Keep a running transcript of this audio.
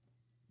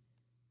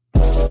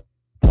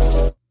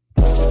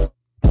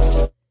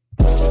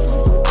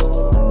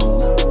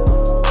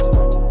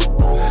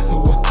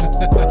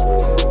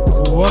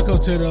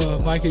Welcome to the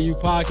Mike and You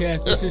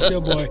podcast. This is your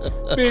boy,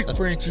 Big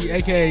Frenchie,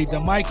 aka the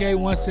Mike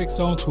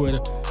A16 on Twitter.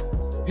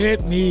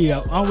 Hit me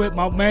up. I'm with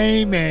my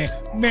main man,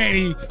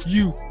 Manny.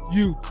 You.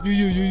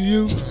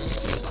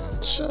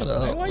 Shut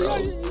up, Hey, bro.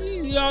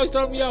 you always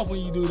throw me off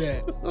when you do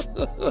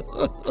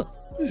that.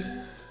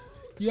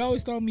 You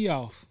always throw me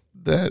off.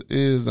 That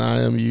is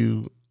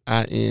IMUINKC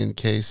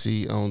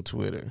on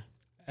Twitter.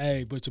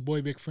 Hey, but your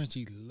boy Big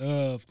Frenchie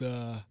loved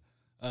the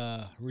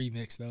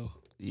remix though.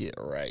 Yeah,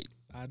 right.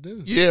 I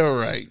do. Yeah,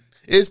 right.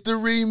 It's the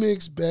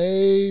remix,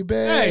 baby.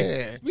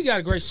 Hey, we got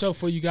a great show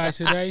for you guys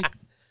today,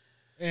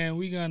 and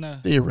we gonna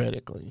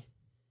Theoretically,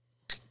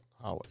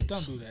 always.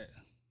 don't do that.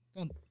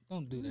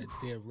 Don't do that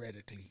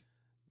theoretically.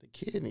 The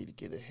kid need to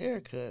get a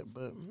haircut,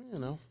 but you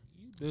know,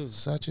 You do.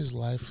 such is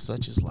life.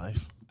 Such is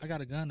life. I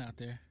got a gun out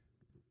there.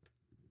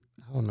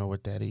 I don't know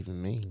what that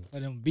even means.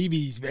 For them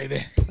BBs, baby.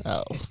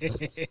 Oh,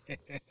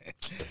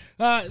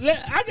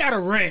 I got a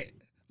rant.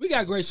 We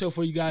got a great show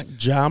for you guys.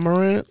 Ja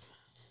Morant.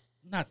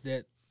 Not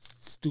that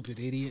stupid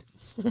idiot.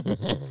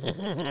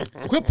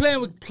 Quit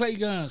playing with play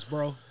guns,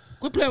 bro.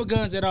 Quit playing with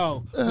guns at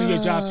all when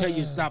your job tell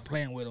you to stop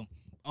playing with them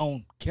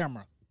on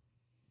camera.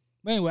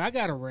 But anyway, I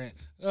got a rant.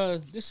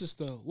 This is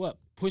the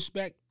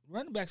pushback.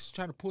 Running backs is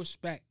trying to push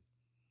back.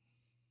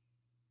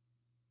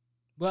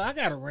 But I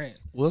got a rant.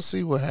 We'll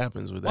see what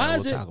happens with that. Why We'll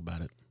is it- talk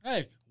about it.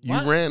 Hey, You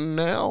why- ranting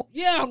now?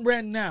 Yeah, I'm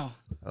ranting now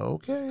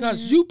Okay.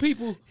 because you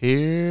people,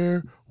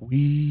 Here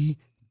we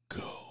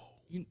go.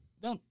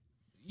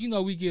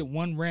 we get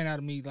one rant out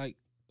of me,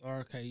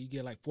 you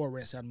get like 4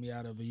 rants out of me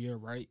out of a year,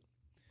 right?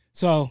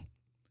 So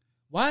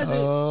why is it?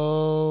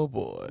 Oh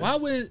boy.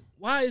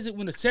 Why is it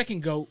when the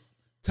second GOAT,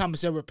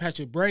 Thomas Edward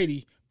Patrick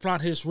Brady,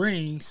 flaunt his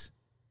rings,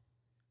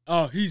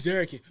 oh, he's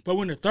arrogant. But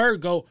when the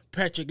third GOAT,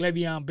 Patrick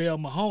Le'Veon Bell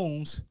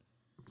Mahomes,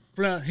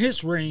 flaunt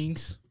his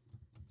rings,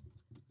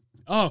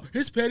 oh,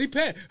 it's petty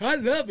pat. I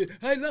love it.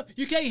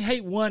 You can't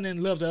hate one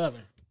and love the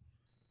other.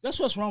 That's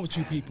what's wrong with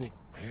you people.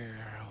 Here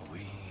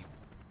we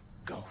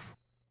go.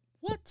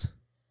 What?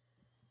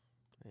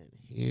 And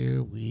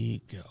here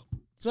we go.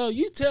 So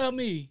you tell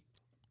me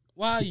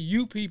why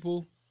you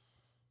people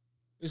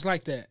is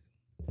like that.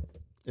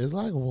 It's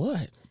like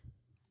what?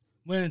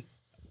 When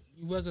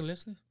you wasn't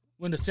listening?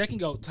 When the second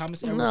GOAT,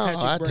 Thomas Edward No,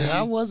 Patrick Brady.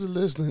 I wasn't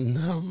listening.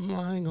 No,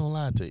 I ain't gonna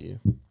lie to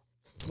you.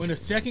 When the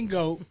second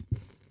GOAT,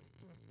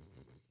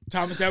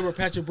 Thomas Edward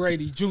Patrick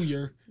Brady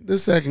Jr., The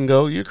second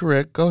go, you're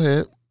correct. Go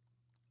ahead.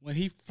 when when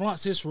he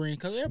flaunts his ring,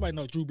 because everybody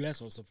knows Drew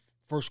Bledsoe's the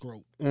first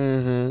GOAT.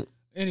 Mm-hmm.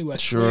 Anyway,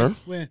 Sure.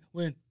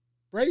 When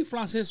Brady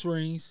flaunts his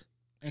rings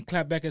and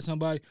clap back at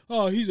somebody,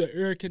 oh, he's an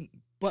arrogant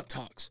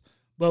buttocks.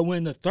 But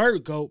when the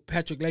third GOAT,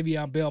 Patrick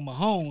Le'Veon Bell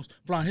Mahomes,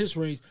 flaunt his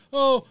rings,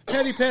 oh,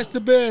 Petty Pat's the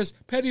best.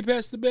 Petty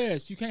Pat's the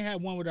best. You can't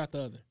have one without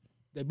the other.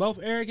 They both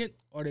arrogant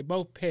or they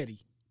both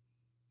petty.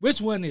 Which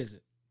one is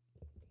it?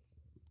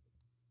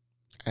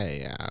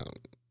 Hey,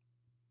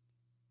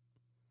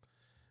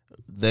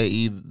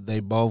 they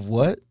both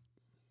what?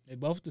 They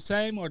both the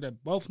same or they're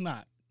both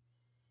not?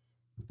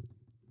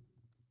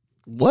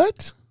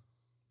 What?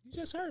 You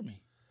just heard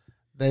me.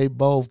 They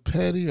both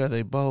petty or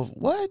they both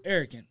what?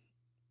 Arrogant.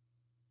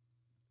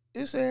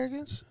 It's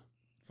arrogance.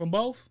 From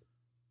both?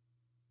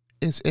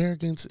 It's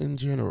arrogance in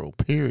general.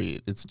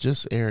 Period. It's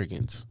just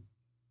arrogance.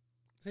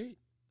 See?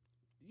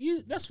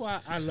 That's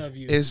why I love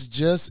you. It's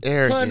just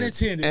arrogance. Pun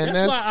intended. And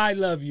That's why I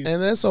love you. And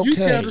that's okay. You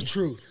tell the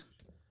truth.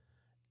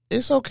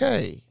 It's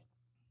okay.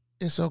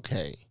 It's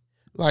okay.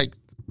 Like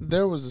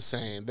there is a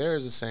saying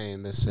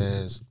that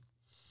says,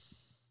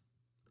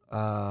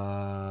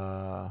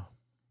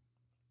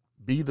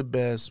 be the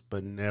best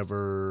but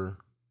never,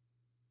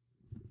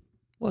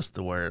 what's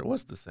the word?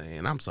 What's the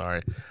saying? I'm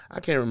sorry.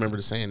 I can't remember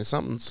the saying. It's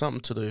something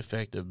to the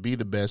effect of be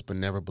the best but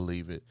never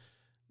believe it,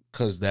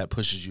 because that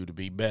pushes you to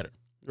be better,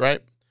 right?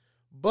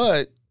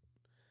 But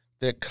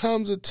there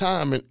comes a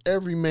time in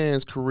every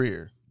man's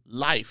career,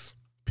 life,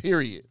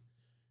 period,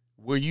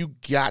 where you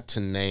got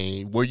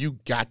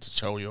to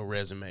show your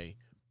resume,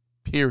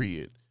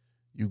 period.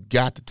 You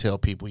got to tell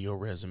people your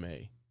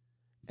resume.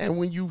 And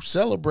when you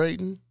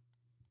celebrating,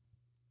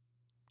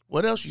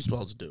 what else you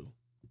supposed to do?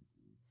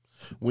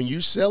 When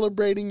you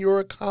celebrating your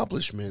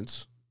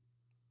accomplishments,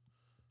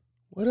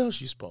 what else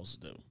you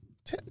supposed to do?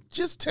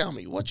 Just tell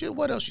me, what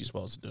else you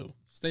supposed to do?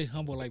 Stay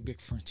humble like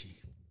Big Frenchie.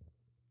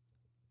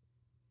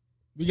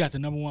 We got the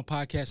 #1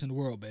 podcast in the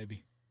world,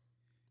 baby.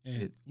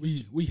 And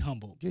we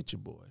humble. Get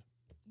your boy.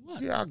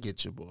 What? Yeah, I'll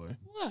get your boy.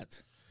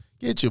 What?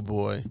 Get your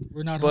boy.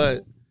 We're not But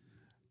humble.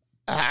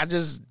 I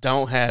just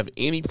don't have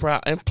any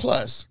problem. And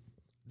plus,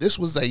 this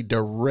was a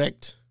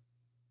direct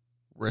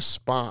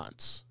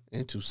response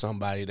into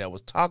somebody that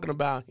was talking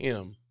about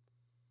him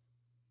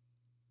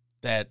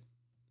that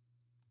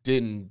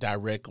didn't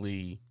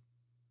directly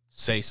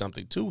say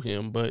something to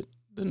him, but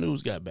the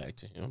news got back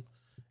to him.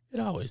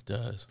 It always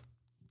does.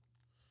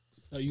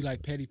 So you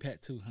like Petty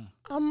Pat too, huh?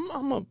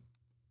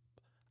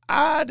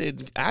 I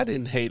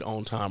didn't hate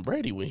on Tom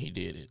Brady when he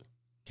did it.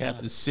 Got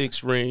the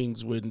 6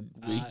 rings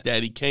that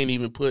he can't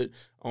even put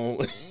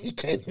on. He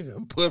can't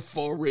even put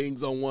 4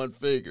 rings on one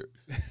finger.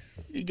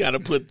 You got to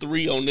put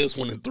 3 on this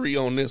one and 3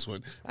 on this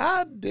one.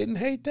 I didn't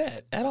hate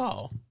that at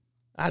all.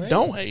 I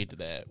don't hate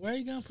that. Where are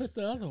you gonna put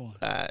the other one?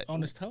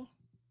 On his toe?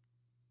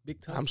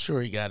 Big toe? I'm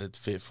sure he got it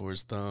fit for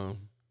his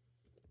thumb.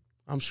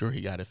 His What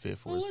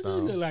does it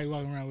thumb. look like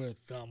walking around with a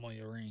thumb on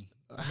your ring?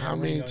 How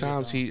many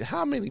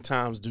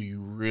times do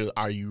you really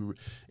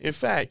in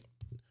fact,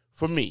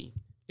 for me,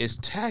 it's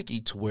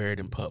tacky to wear it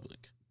in public.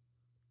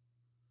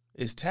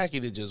 It's tacky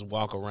to just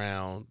walk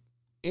around.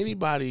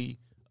 Anybody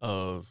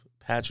of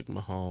Patrick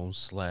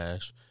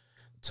Mahomes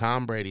 /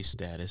 Tom Brady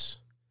status,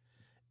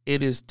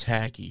 it is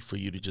tacky for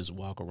you to just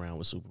walk around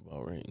with Super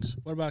Bowl rings.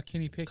 What about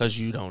Kenny Pickett? Because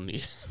you don't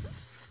need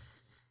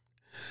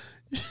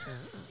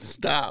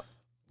Stop.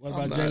 What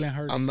about Jalen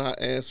Hurts? I'm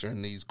not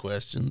answering these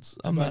questions.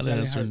 What about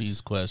Jalen Hurts?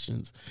 These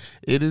questions.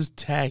 It is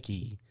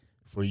tacky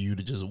for you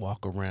to just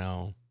walk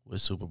around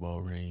with Super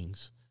Bowl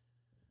rings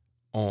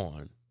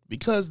on.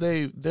 Because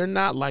they're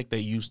not like they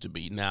used to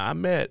be. Now, I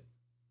met,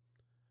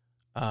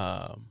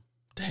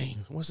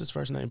 what's his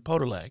first name?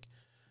 Podolak.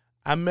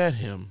 I met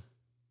him,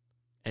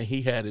 and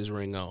he had his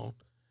ring on.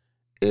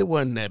 It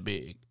wasn't that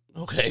big,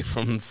 okay,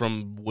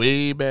 from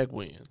way back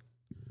when.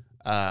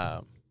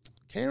 Can't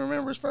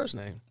remember his first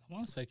name. I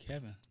want to say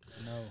Kevin.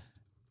 No.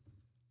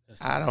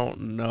 I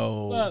don't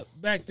know.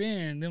 But back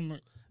then,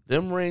 them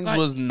rings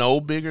was no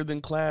bigger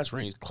than class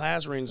rings.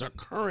 Class rings are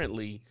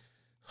currently,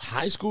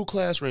 high school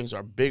class rings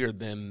are bigger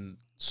than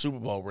Super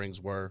Bowl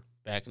rings were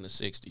back in the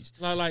 60s.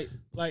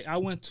 Like I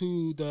went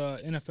to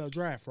the NFL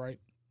draft, right?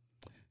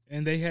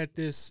 And they had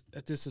this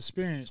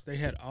experience. They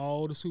had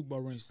all the Super Bowl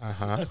rings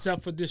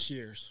except for this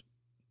year's.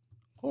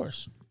 Of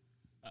course.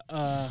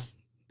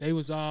 They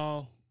was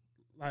all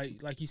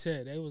like you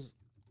said.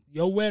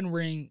 Your wedding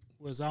ring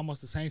was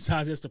almost the same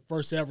size as the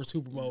first ever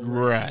Super Bowl ring.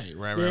 Right.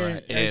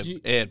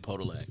 Ed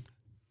Podolak.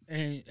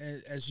 And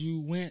as you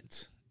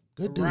went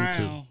Good around,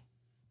 dude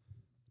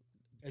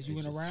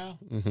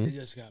too. It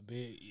just got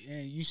big.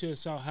 And you should have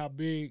saw how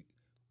big.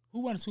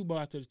 Who won the Super Bowl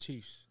after the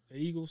Chiefs? The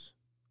Eagles?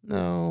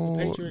 No,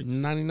 The Patriots?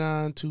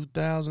 99,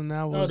 2000.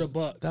 That was the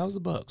Bucks. That was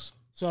the Bucks.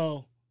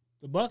 So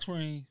the Bucks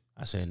ring.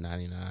 I said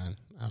 99.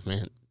 I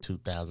meant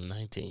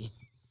 2019.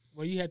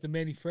 Well, you had the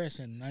Manny Fresh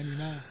in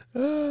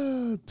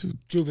 '99.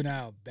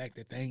 Juvenile back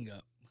the thing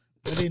up.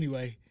 But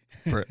anyway,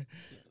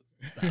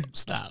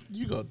 stop.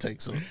 You gonna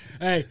take some?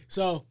 Hey,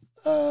 so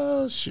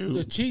shoot.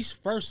 The Chiefs'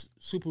 first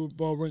Super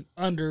Bowl ring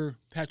under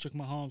Patrick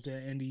Mahomes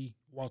and Andy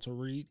Walter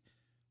Reed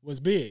was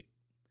big,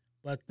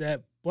 but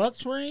that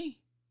Bucks ring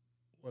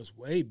was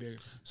way bigger.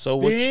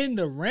 So then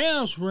the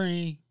Rams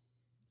ring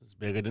is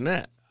bigger than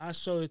that. I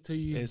showed it to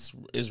you. It's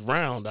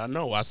round. I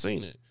know. I've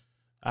seen it.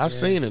 I've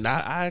seen it.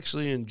 I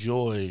actually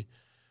enjoy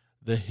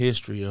the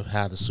history of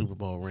how the Super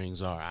Bowl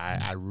rings are.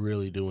 I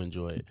really do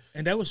enjoy it.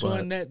 And that was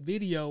showing that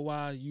video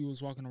while you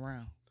was walking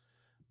around.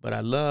 But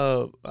I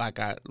love,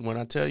 when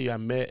I tell you I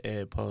met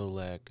Ed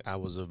Podolak, I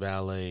was a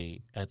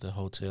valet at the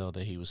hotel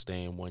that he was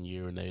staying one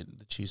year, and the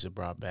Chiefs had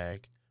brought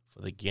back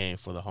for the game,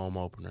 for the home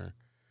opener,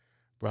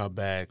 brought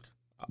back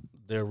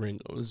their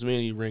as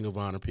many Ring of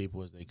Honor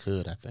people as they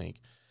could, I think.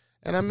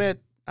 And I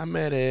met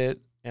Ed,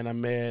 and I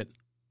met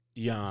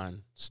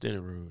Jan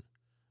Stenerud.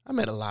 I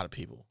met a lot of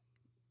people.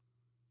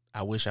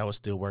 I wish I was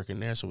still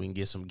working there so we can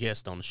get some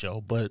guests on the show,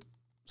 but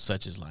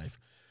such is life.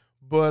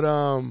 But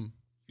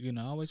you can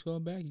always go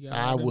back.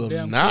 I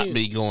will not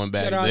be going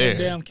back there.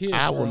 Damn kids,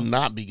 I will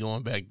not be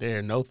going back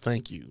there. No,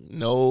 thank you.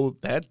 No,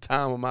 that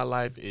time of my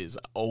life is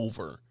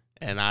over,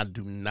 and I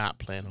do not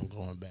plan on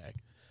going back.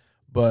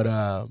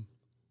 But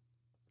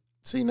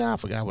see, now I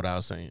forgot what I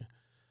was saying.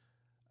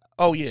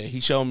 Oh yeah, he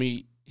showed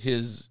me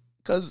because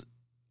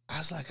I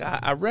was like,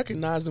 I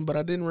recognized him, but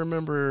I didn't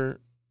remember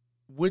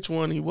which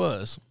one he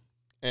was.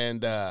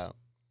 And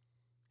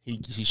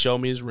he showed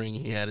me his ring.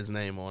 He had his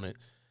name on it.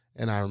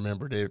 And I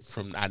remembered it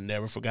I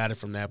never forgot it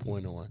from that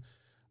point on.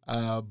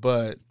 And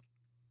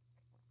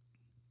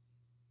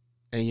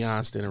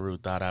Jan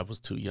Stenerud thought I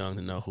was too young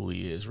to know who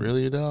he is.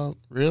 Really, dog?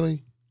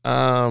 Really?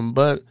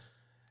 But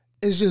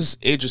it's just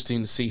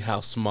interesting to see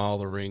how small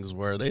the rings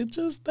were.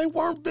 They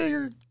weren't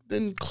bigger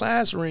than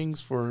class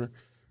rings for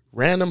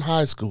random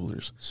high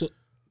schoolers.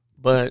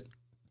 But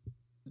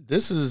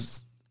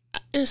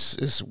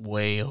it's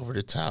way over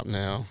the top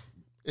now.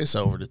 It's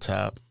over the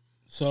top.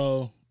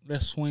 So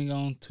let's swing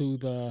on to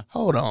the...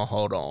 Hold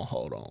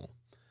on.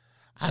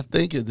 I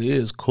think it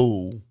is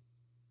cool.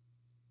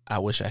 I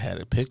wish I had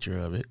a picture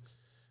of it.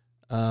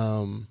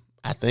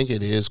 I think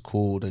it is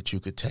cool that you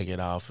could take it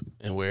off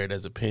and wear it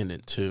as a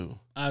pendant too.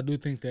 I do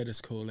think that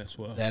is cool as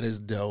well. That is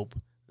dope.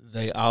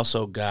 They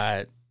also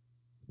got...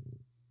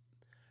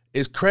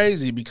 It's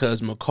crazy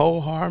because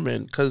McCole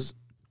Harmon, because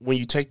when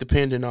you take the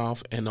pendant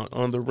off and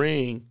on the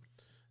ring,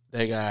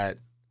 they got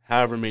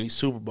however many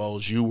Super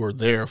Bowls you were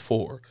there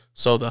for.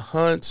 So the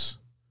Hunts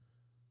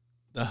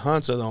are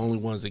the only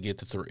ones that get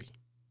the 3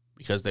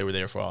 because they were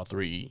there for all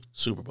 3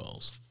 Super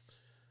Bowls.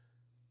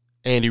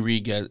 Andy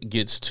Reid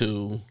gets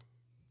 2,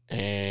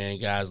 and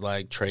guys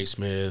like Trey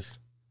Smith,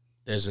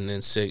 there's an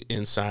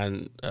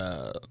inside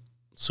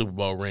Super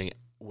Bowl ring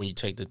when you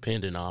take the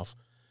pendant off.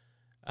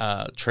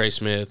 Trey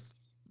Smith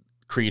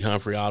Creed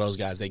Humphrey, all those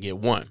guys, they get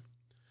 1.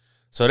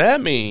 So that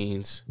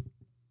means,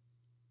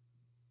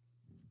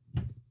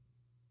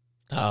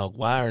 dog,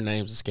 why are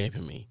names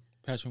escaping me?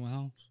 Patrick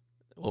Mahomes.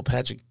 Well,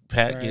 Pat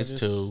Travis. gets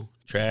 2.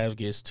 Trav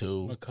gets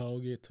 2.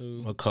 McCole get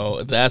 2.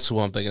 McCole, that's who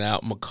I'm thinking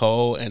out.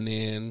 McCole, and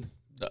then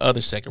the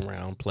other second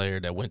round player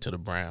that went to the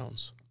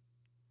Browns.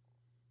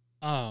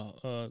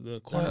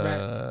 The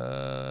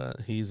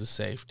cornerback. He's a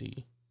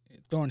safety.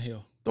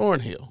 Thornhill.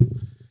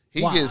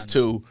 He Wow. gets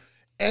 2.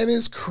 And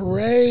it's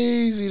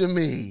crazy to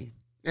me.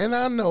 And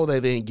I know they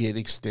didn't get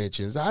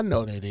extensions. I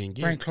know they didn't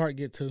get. Frank Clark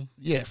get 2.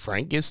 Yeah,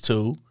 Frank gets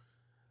 2.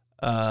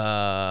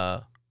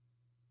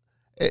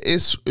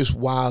 It's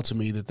wild to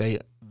me that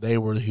they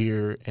were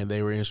here and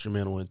they were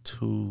instrumental in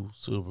 2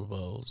 Super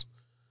Bowls.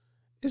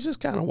 It's just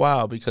kind of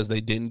wild because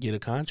they didn't get a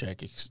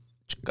contract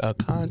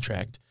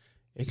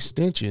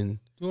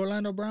extension. Do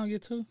Orlando Brown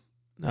get 2?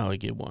 No, he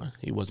get 1.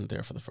 He wasn't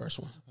there for the first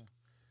one.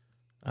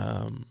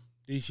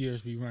 These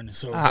years be running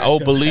so.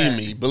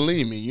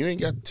 Believe me, you ain't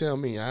got to tell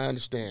me. I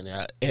understand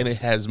that, and it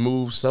has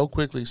moved so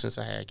quickly since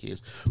I had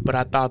kids. But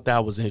I thought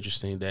that was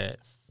interesting that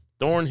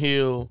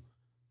Thornhill.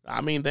 I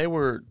mean, they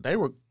were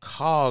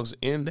cogs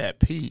in that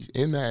piece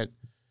in that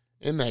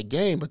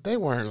game, but they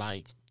weren't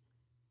like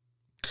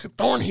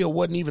Thornhill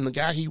wasn't even the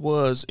guy he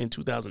was in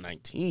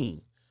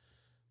 2019.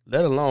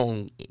 Let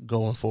alone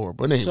going forward.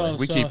 But anyway,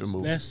 we keep it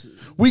moving.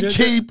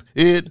 Keep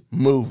it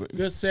moving.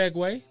 Good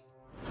segue.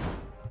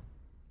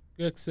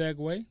 Good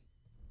segue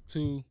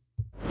to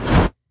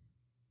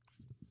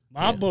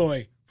my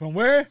boy from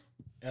where?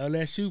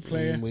 LSU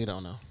player. We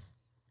don't know.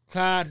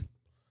 Clyde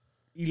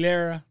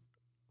Elera.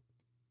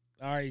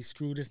 I already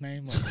screwed his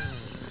name up.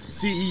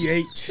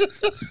 CEH.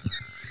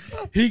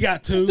 He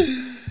got 2.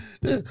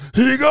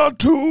 He got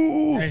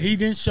 2. And he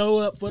didn't show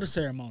up for the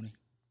ceremony.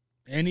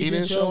 And he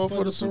didn't show up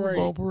for the Super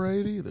Bowl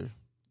parade either.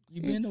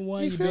 You been the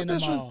one, you been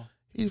them all.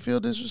 He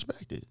feel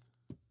disrespected.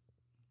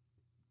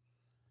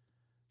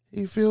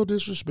 He feel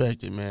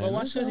disrespected, man. Well,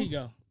 why should he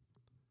go?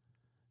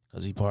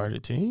 Because he part of the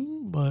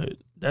team, but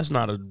that's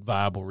not a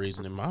viable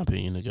reason, in my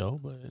opinion, to go.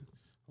 But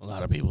a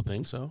lot of people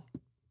think so.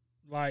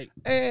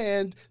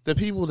 And the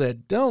people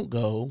that don't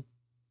go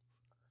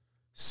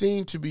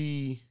seem to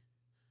be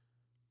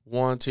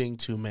wanting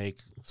to make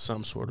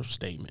some sort of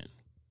statement.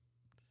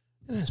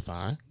 And that's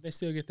fine. They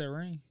still get their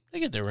ring. They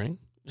get their ring.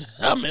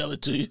 I'll mail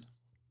it to you.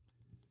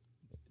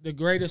 The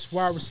greatest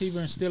wide receiver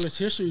in Steelers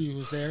history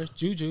was there,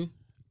 Juju.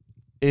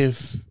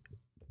 If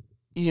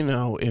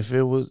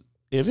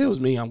it was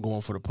me, I'm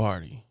going for the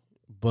party.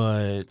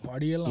 But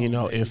party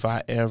alone, if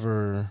I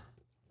ever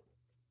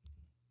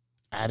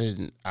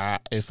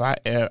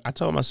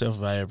told myself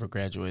if I ever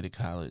graduated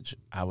college,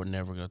 I would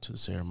never go to the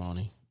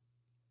ceremony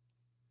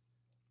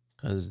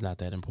because it's not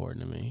that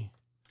important to me.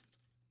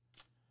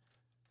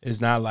 It's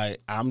not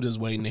like I'm just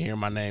waiting to hear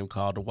my name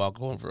called to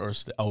walk over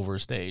a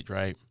stage,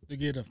 right? To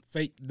get a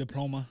fake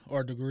diploma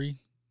or degree.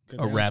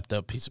 A wrapped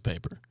up piece of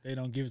paper. They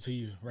don't give it to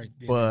you right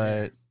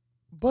there.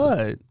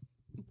 But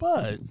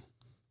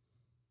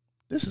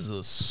this is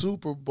a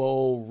Super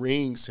Bowl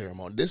ring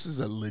ceremony. This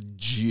is a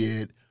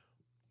legit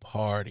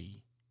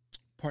party.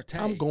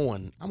 I'm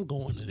going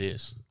to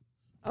this.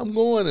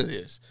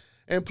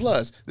 And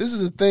plus, this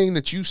is a thing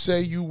that you say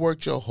you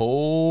worked your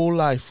whole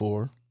life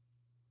for.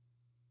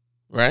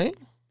 Right?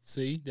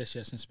 See, that's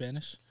just in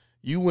Spanish.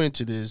 You went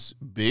to this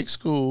big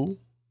school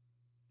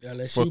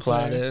LSU for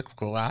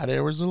Clyde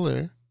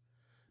Edwards-Helaire.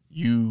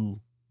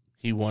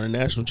 He won a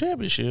national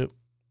championship.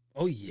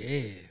 Oh,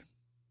 yeah.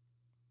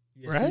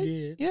 Yes, right? He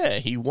did. Yeah,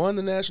 he won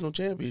the national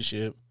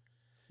championship.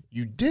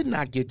 You did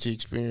not get to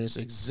experience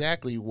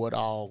exactly what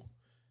all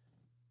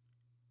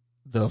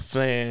the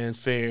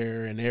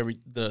fanfare and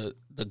the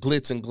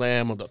glitz and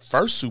glam of the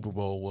first Super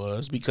Bowl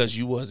was because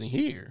you wasn't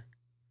here.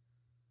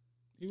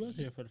 He was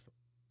here for the first.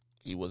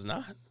 He was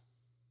not.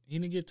 He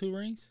didn't get 2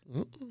 rings?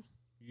 Mm-mm.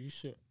 You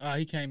sure?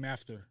 He came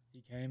after.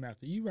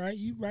 You right.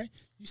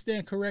 You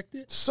stand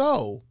corrected.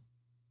 So,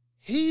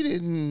 he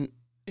didn't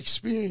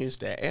experience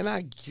that. And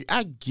I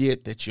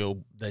get that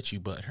you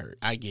butt hurt.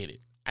 I get it.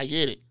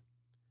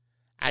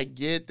 I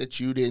get that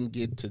you didn't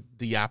get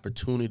the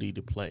opportunity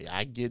to play.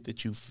 I get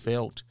that you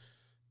felt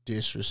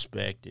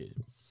disrespected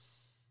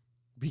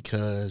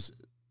because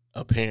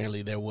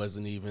apparently there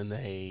wasn't even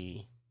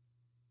a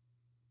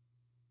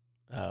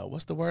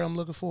what's the word I'm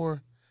looking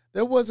for?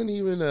 There wasn't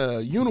even a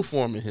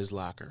uniform in his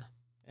locker,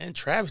 and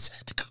Travis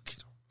had to go get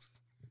him.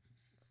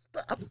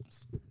 Stop.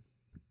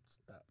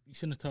 You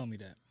shouldn't have told me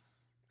that.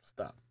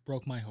 Stop.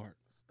 Broke my heart.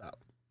 Stop.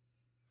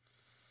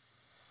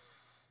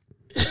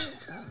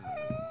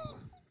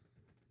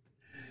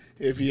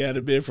 If he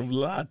had been from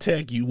La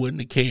Tech, you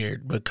wouldn't have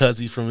cared. Because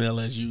he's from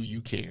LSU,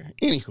 you care.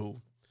 Anywho,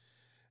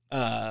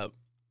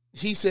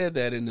 he said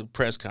that in the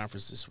press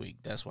conference this week.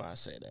 That's why I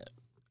say that.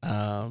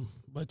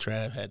 But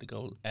Trav had to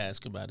go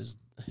ask about his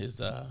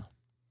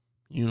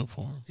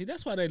uniform. See,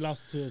 that's why they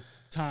lost to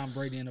Tom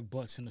Brady and the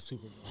Bucs in the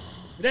Super Bowl.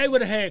 If they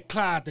would have had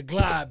Clyde the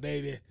Glide,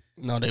 baby.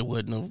 No, they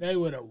wouldn't have. They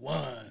would have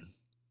won.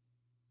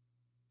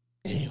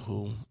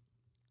 Anywho,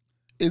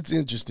 it's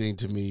interesting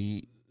to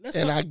me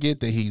And I get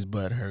that he's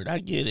butthurt. I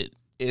get it.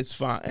 It's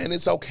fine. And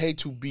it's okay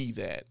to be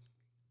that.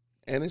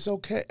 And it's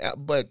okay.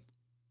 But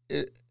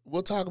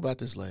we'll talk about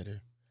this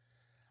later.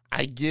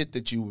 I get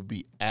that you would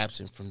be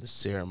absent from the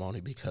ceremony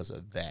because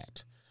of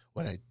that.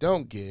 What I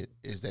don't get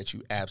is that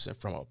you absent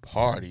from a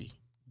party,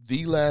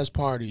 the last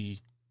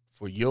party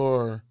for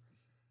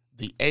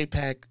the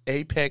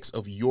apex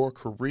of your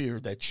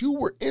career that you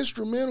were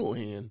instrumental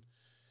in,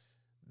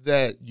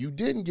 that you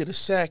didn't get a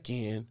sack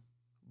in,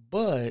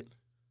 but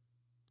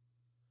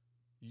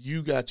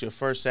you got your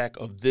first sack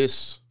of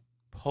this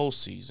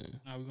postseason.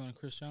 Are we going to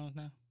Chris Jones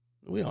now?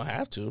 We don't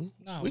have to.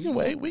 No, we can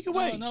wait. We can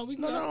wait. No, we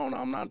can no,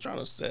 I'm not trying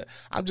to set.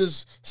 I'm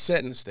just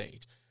setting the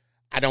stage.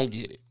 I don't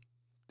get it.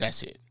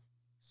 That's it.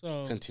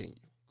 So Continue.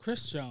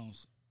 Chris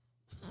Jones,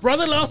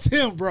 brother-in-law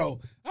Tim, bro.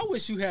 I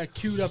wish you had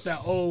queued up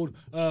that old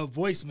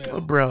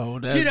voicemail. Bro,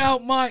 Get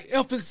out my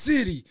effing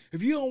city.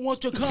 If you don't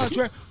want your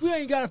contract, we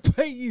ain't got to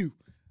pay you.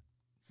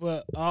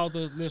 For all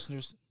the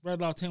listeners,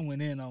 brother-in-law Tim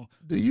went in on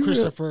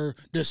Christopher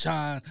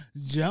Deshaun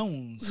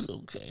Jones.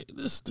 Okay,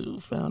 this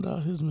dude found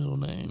out his middle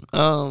name.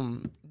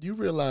 You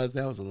realize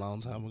that was a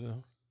long time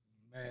ago?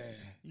 Man.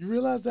 You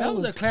realize that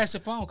was a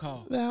classic phone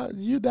call. That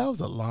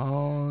was a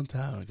long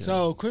time ago.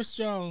 So Chris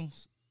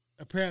Jones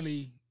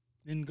apparently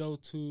didn't go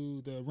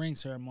to the ring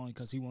ceremony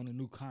because he won a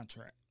new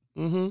contract.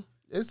 Mm-hmm.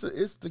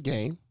 It's the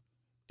game.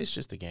 It's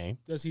just a game.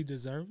 Does he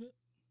deserve it?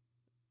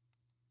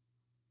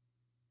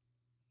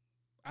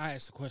 I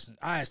asked the question.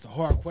 I asked the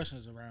hard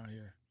questions around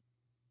here.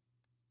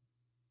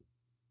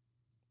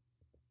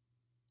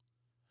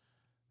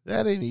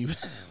 That ain't even.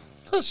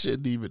 I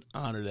shouldn't even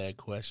honor that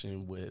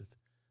question with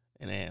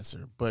an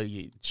answer. But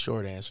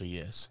short answer,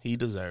 yes, he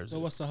deserves it.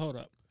 So what's the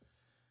holdup?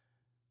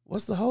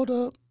 What's the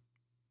holdup?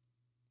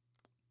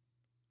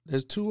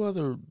 There's two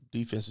other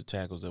defensive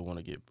tackles that want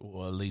to get,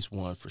 well, at least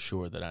one for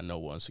sure that I know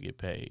wants to get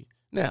paid.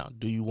 Now,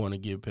 do you want to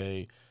get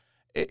paid?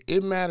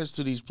 It matters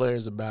to these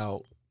players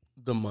about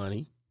the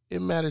money.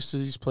 It matters to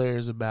these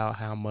players about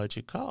how much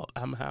it costs,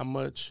 how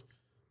much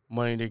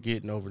money they're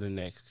getting over the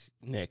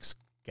next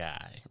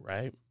guy,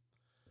 right?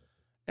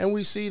 And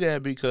we see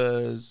that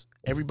because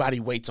everybody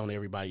waits on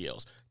everybody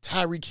else.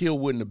 Tyreek Hill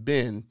wouldn't have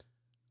been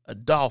a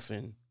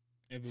Dolphin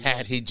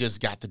had he just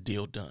got the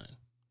deal done,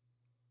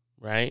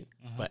 right?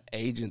 Uh-huh. But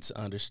agents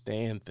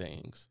understand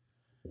things.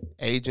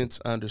 Agents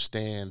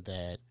understand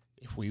that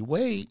if we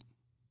wait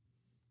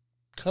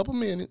couple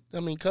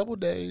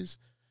days,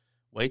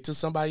 wait till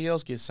somebody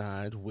else gets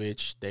signed,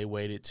 which they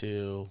waited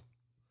till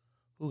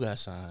who got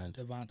signed?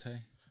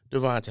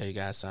 Devontae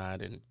got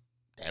signed, and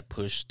that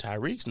pushed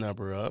Tyreek's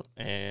number up,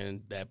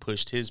 and that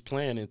pushed his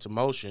plan into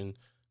motion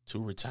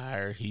to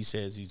retire. He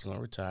says he's going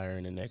to retire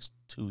in the next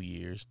 2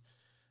 years.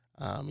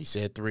 He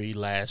said 3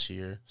 last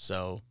year,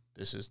 so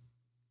this is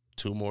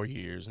 2 more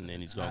years, and then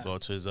he's going to go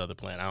to his other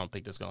plan. I don't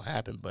think that's going to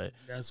happen, but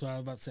that's what I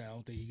was about to say. I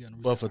don't think he's going to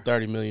retire. But for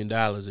 $30 million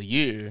a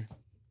year,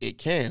 it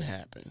can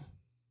happen.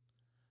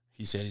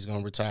 He said he's going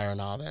to retire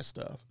and all that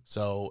stuff.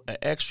 So an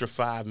extra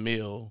 $5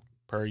 million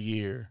per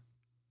year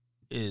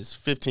is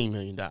 $15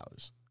 million.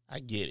 I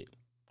get it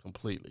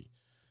completely.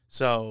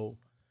 So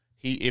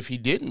if he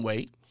didn't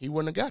wait, he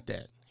wouldn't have got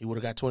that. He would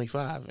have got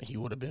 25, and he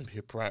would have been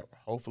here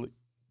hopefully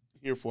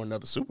here for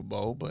another Super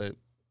Bowl. But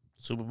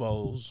Super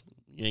Bowls,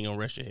 you ain't gonna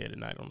rest your head at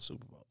night on the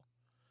Super Bowl.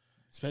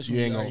 Especially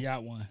when you already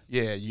got one.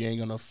 Yeah, you ain't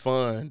gonna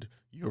fund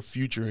your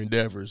future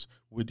endeavors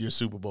with your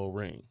Super Bowl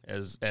ring.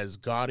 As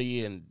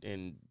gaudy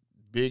and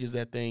big as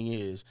that thing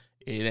is,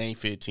 it ain't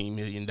 $15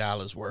 million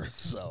worth.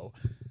 So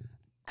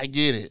I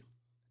get it.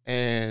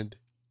 And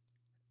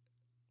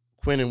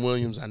Quinnen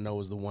Williams, I know,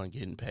 is the one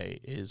getting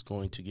paid, is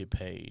going to get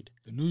paid.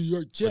 The New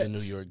York Jets. For the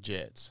New York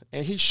Jets.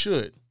 And he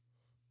should.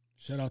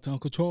 Shout out to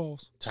Uncle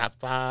Charles. Top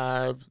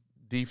 5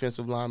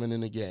 defensive lineman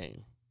in the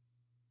game.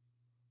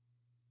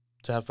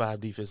 Top 5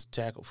 defensive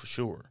tackle for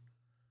sure.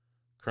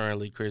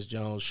 Currently, Chris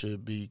Jones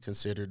should be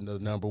considered the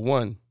number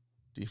 1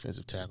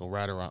 defensive tackle,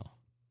 right or wrong?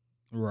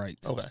 Right.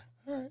 Okay.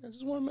 All right. I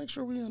just want to make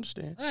sure we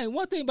understand. Hey,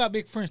 one thing about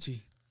Big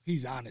Frenchie,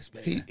 he's honest,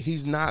 baby.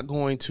 He's not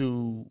going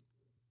to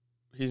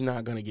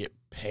get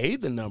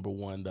paid the number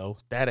 1, though.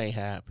 That ain't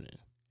happening.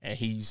 And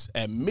he's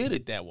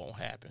admitted that won't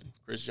happen.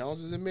 Chris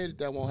Jones has admitted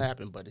that won't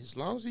happen. But as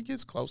long as he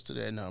gets close to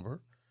that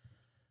number,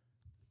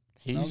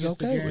 he's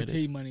okay the with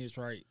guaranteed it. money is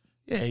right.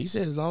 Yeah, he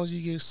said as long as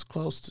he gets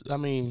close to,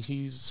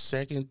 he's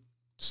second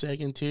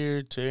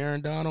tier to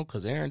Aaron Donald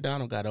because Aaron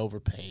Donald got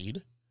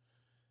overpaid.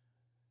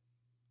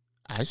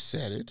 I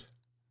said it.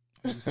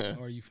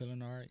 Are you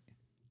feeling all right?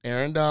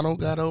 Aaron Donald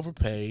got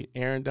overpaid.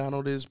 Aaron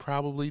Donald is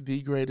probably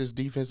the greatest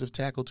defensive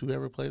tackle to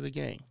ever play the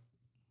game.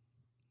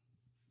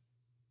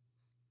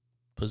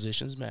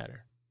 Positions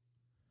matter.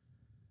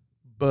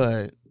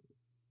 But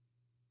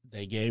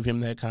they gave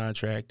him that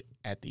contract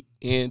at the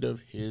end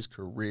of his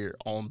career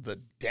on the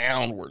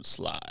downward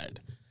slide.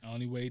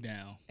 Only way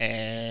down.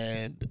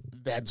 And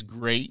that's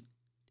great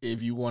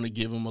if you want to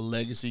give him a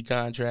legacy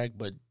contract,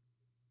 but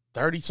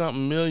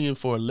 30-something million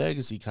for a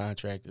legacy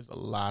contract is a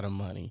lot of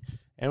money.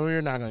 And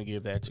we're not going to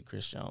give that to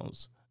Chris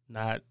Jones,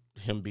 not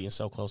him being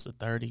so close to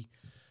 30.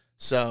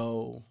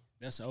 So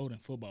That's old in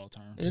football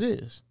terms. It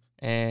is.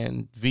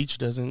 And Veach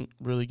doesn't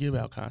really give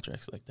out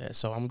contracts like that.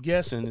 So I'm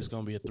guessing it's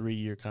going to be a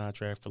 3-year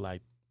contract for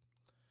like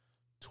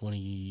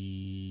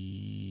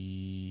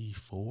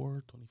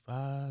 24,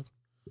 25.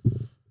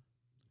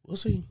 We'll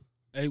see.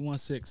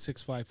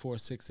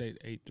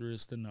 816-654-6883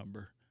 is the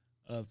number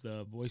of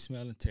the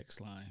voicemail and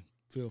text line.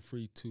 Feel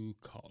free to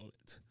call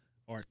it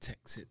or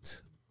text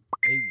it.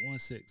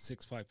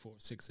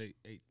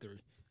 816-654-6883.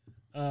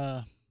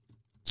 Want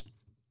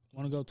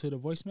to go to the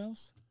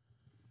voicemails?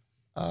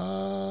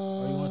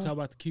 Or you want to talk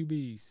about the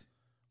QBs?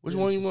 Which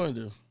one you want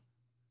to do?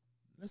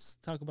 Let's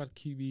talk about the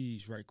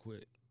QBs right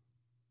quick.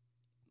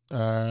 All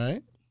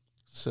right.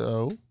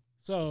 So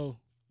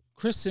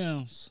Chris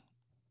Sims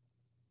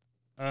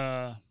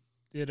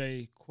did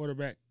a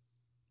quarterback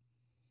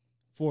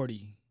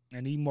 40,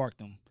 and he marked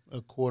them.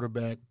 A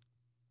quarterback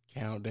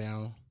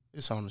countdown.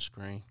 It's on the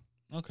screen.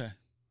 Okay.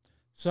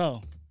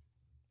 So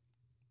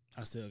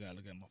I still got to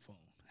look at my phone.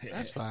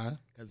 That's fine.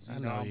 Because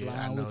I'm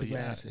blind with the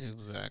glasses.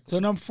 Exactly. So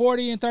number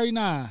 40 and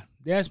 39,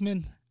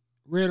 Desmond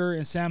Ritter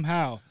and Sam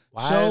Howell.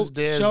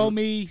 Show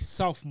me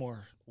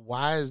sophomore.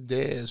 Why is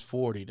Dez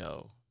 40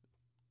 though?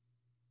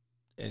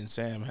 And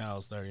Sam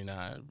Howell's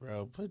 39,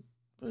 bro. Put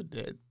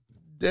that.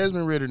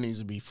 Desmond Ritter needs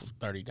to be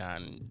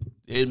 39.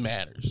 It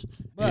matters.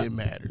 It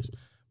matters.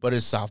 But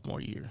it's sophomore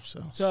year,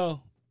 so.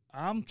 So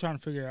I'm trying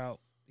to figure out,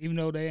 even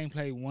though they ain't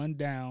played one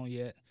down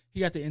yet,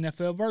 he got the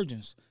NFL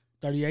virgins.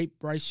 38,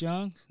 Bryce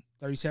Young.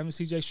 37,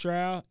 C.J.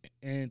 Stroud,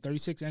 and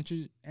 36,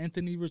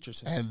 Anthony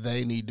Richardson. And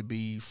they need to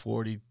be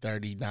 40,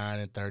 39,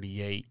 and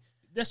 38.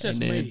 That's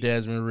just me. And then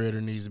Desmond Ritter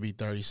needs to be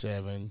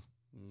 37,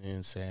 and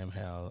then Sam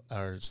Howell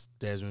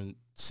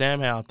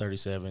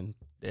 37,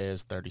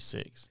 Dez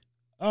 36.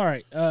 All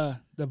right, the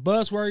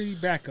buzzworthy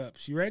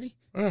backups. You ready?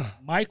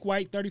 Mike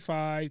White,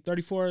 35.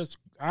 34 is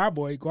our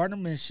boy, Gardner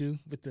Minshew,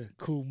 with the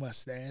cool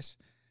mustache.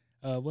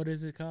 What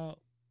is it called?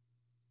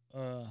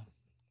 The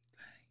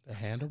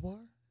handlebar?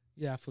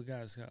 Yeah, I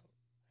forgot it's called.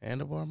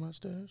 Handlebar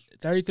mustache?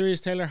 33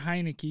 is Taylor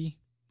Heineke,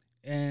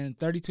 and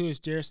 32 is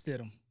Jarrett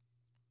Stidham.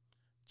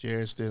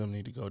 Jarrett Stidham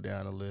need to go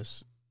down the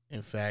list.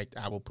 In fact,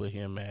 I would put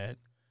him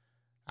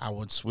I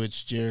would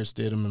switch Jarrett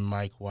Stidham and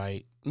Mike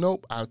White.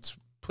 Nope, I'd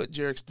put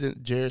Jarrett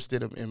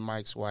Stidham in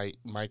Mike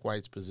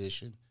White's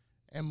position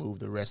and move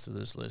the rest of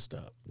this list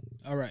up.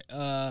 All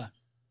right.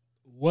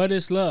 What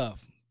is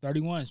love?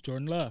 31 is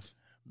Jordan Love.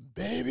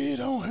 Baby,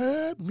 don't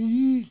hurt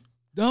me.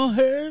 Don't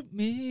hurt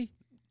me.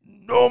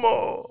 No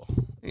more.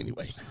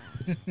 Anyway,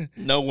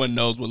 no one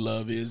knows what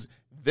love is.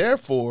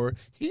 Therefore,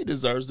 he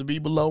deserves to be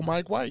below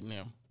Mike White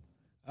now.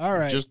 All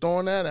right. Just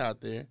throwing that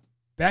out there.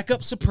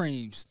 Backup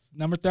Supremes.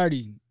 Number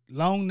 30,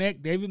 long neck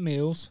David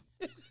Mills.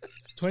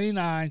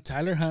 29,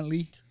 Tyler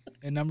Huntley.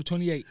 And number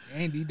 28,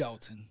 Andy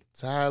Dalton.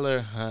 Tyler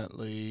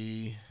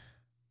Huntley.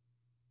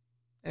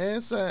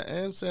 And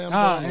Sam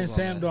Darnold. And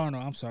Sam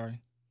Darnold. I'm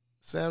sorry.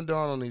 Sam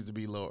Darnold needs to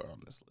be lower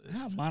on this list.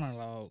 How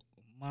Monologue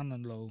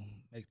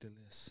make the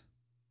list?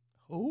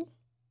 Who?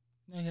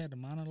 You know, he had the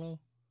Monologue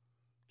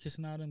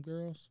kissing all them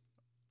girls.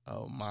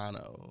 Oh,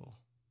 Mono.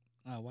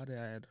 Oh, why did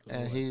I add that?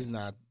 And he's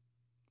not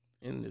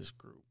in this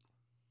group.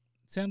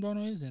 Sam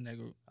Darnold is in that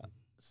group.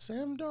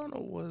 Sam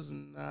Darnold was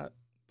not.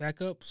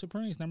 Backup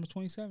Supremes, number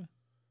 27.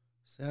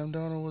 Sam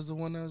Darnold was the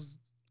one that was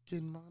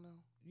getting Mono?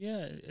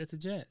 Yeah, at the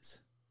Jets.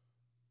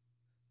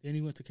 Then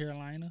he went to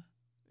Carolina.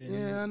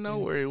 I know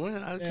where he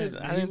went. I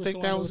didn't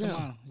think that was him.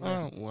 Yeah.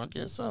 Oh, well, I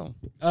guess so.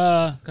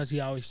 Because he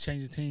always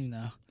changes the team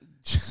now.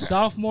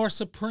 Sophomore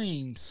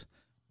Supremes.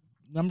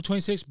 Number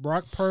 26,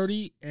 Brock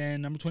Purdy.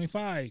 And number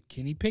 25,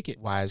 Kenny Pickett.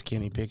 Why is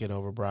Kenny Pickett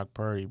over Brock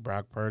Purdy?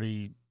 Brock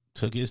Purdy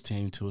took his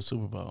team to a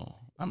Super Bowl.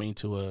 To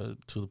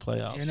the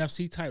playoffs.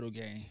 NFC title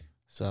game.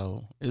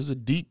 So it was a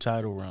deep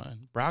title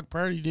run. Brock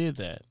Purdy did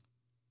that.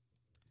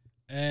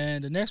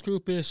 And the next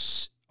group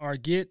is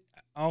Get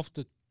Off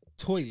the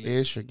Toilet.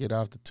 Ish or Get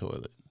Off the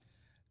Toilet.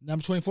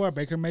 Number 24,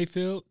 Baker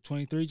Mayfield.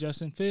 23,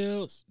 Justin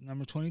Fields.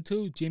 Number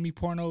 22, Jimmy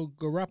Porno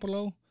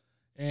Garoppolo.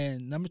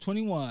 And number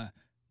 21,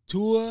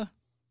 Tua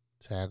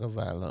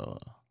Tagovailoa.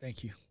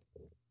 Thank you.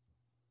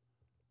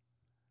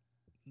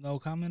 No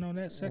comment on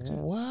that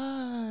section?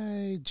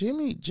 Why?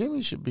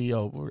 Jimmy should be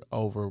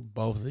over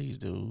both of these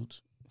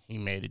dudes. He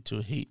made it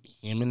to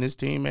him and his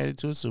team made it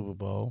to a Super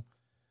Bowl.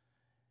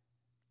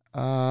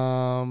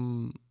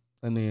 And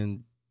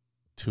then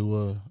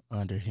Tua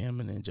under him,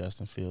 and then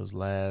Justin Fields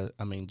last.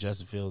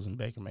 Justin Fields and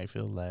Baker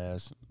Mayfield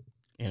last.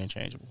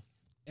 Interchangeable.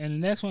 And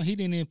the next one, he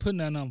didn't even put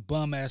nothing on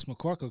bum ass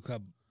McCorkle.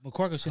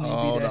 McCorkle shouldn't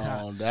even be that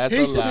high. That's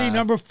he a should lie. be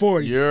number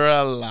 40. You're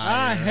a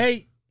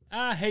liar.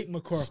 I hate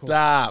McCorkle.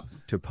 Stop.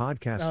 To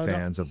podcast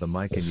fans of the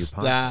Mike and You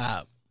podcast,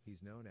 Stop.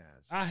 he's known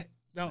as. I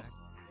don't.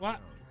 What?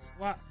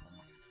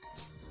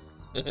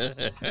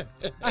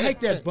 I hate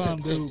that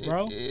bum dude,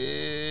 bro.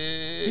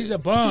 He's a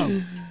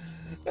bum.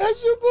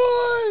 That's your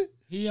boy.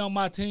 He on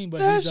my team, but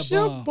That's he's a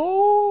bum. your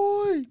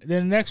boy.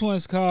 Then the next one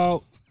is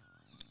called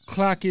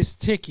Clock is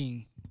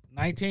Ticking.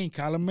 19,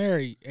 Kyler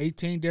Murray.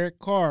 18, Derek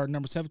Carr.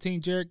 Number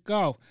 17, Jared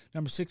Goff.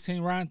 Number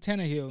 16, Ryan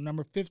Tannehill.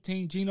 Number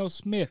 15, Geno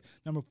Smith.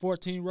 Number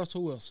 14,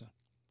 Russell Wilson.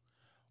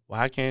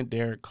 Why can't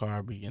Derek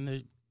Carr be in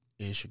the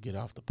issue get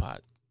off the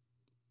pot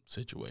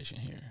situation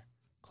here?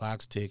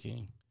 Clock's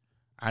ticking.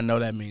 I know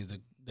that means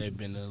that they've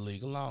been in the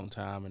league a long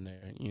time and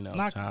they're,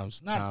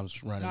 time's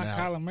running not out.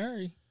 Kyler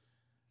Murray.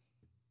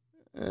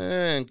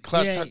 And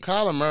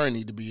Kyler Murray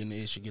need to be in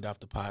the issue get off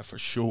the pot for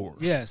sure.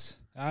 Yes,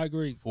 I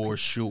agree. For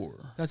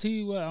sure. Because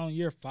he on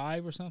year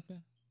 5 or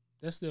something?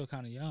 That's still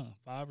kind of young.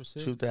 5 or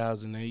 6?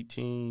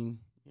 2018.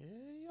 Yeah,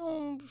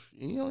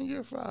 he on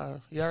year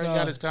 5. He already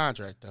got his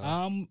contract, though.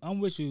 I'm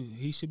with you.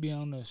 He should be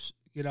on the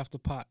get off the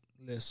pot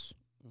list.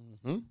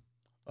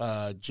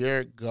 Mm-hmm.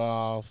 Jared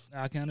Goff.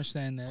 I can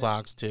understand that.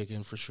 Clock's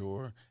ticking for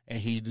sure. And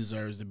he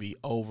deserves to be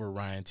over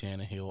Ryan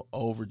Tannehill,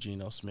 over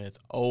Geno Smith,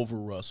 over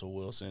Russell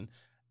Wilson.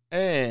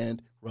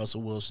 And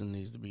Russell Wilson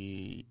needs to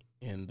be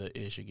in the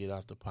issue get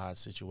off the pot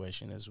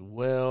situation as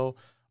well.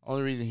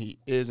 Only reason he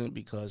isn't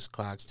because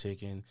clock's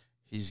ticking.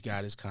 He's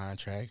got his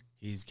contract.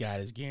 He's got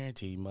his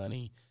guaranteed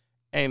money.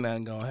 Ain't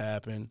nothing going to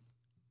happen.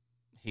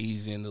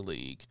 He's in the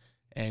league,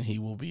 and he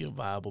will be a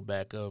viable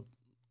backup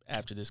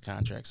after this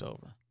contract's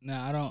over.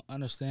 Now, I don't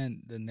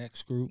understand the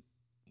next group.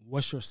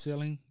 What's your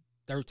ceiling?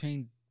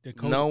 13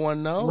 Dakota. No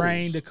one knows.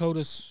 Rain,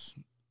 Dakota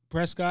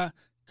Prescott,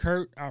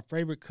 Kurt, our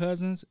favorite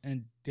cousins,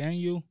 and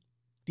Daniel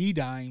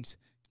D-Dimes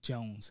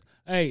Jones.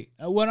 Hey,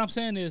 what I'm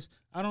saying is,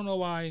 I don't know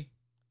why.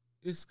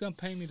 It's going to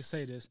pain me to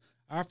say this.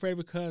 Our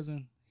favorite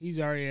cousin,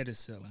 he's already at his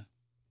ceiling.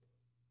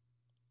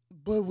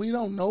 But we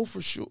don't know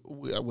for sure.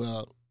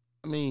 Well,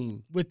 I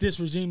mean, with this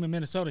regime in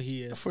Minnesota,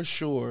 he is. For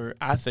sure.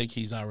 I think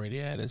he's already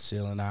at his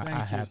ceiling.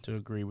 I have to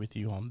agree with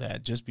you on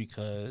that just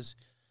because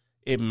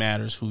it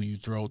matters who you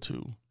throw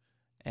to.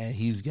 And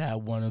he's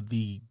got one of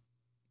the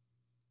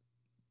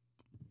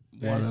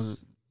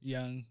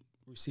young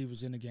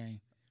receivers in the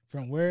game.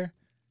 From where?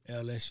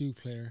 LSU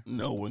player.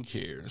 No one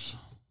cares.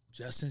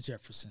 Justin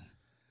Jefferson.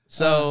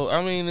 So,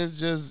 I mean, it's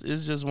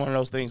just one of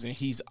those things. And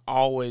he's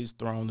always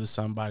thrown to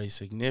somebody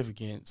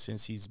significant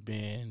since he's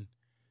been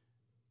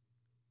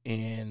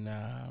in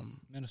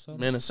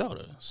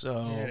Minnesota.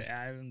 So yeah,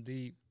 Adam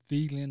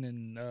Thielen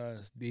and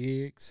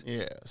Diggs.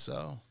 Yeah,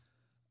 so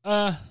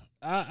I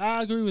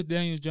agree with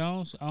Daniel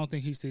Jones. I don't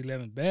think he's the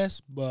 11th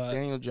best, but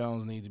Daniel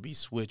Jones needs to be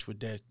switched with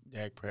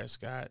Dak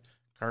Prescott.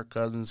 Kirk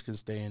Cousins can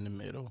stay in the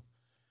middle.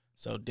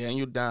 So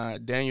Daniel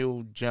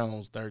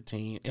Jones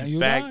 13. In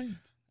fact,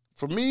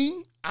 for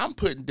me, I'm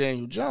putting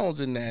Daniel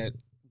Jones in that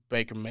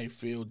Baker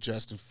Mayfield,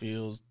 Justin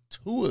Fields,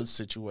 Tua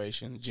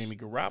situation, Jimmy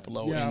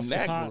Garoppolo in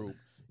that group.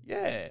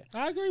 Yeah.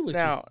 I agree with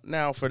you.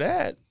 Now, for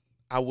that,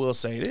 I will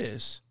say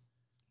this.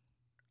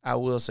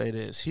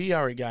 He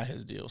already got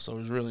his deal, so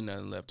there's really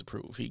nothing left to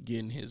prove. He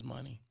getting his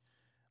money.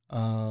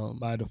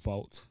 By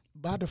default.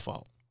 But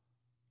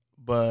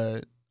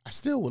I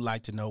still would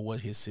like to know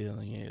what his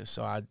ceiling is,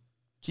 so I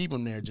keep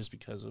him there just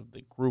because of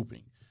the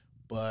grouping.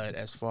 But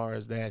as far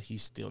as that, he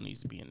still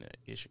needs to be in the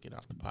issue get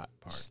off the pot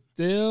part.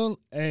 Still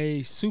a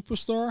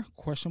superstar, ?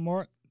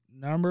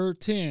 Number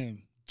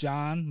 10,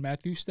 John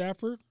Matthew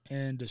Stafford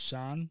and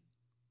Deshaun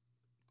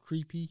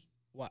Creepy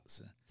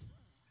Watson.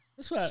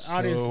 That's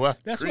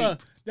what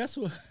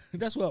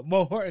that's what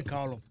Mo Horton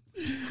call him.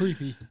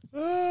 Creepy.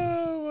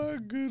 Oh my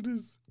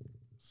goodness.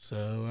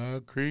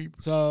 So creep.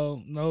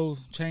 So no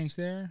change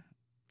there.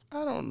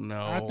 I don't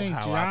know. I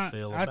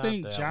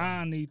think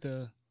John need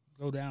to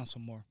go down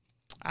some more.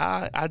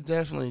 I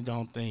definitely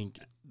don't think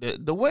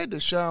the way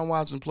Deshaun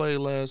Watson played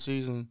last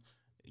season,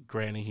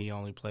 granted he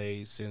only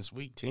played since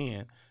week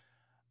 10,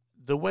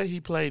 the way he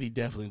played, he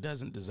definitely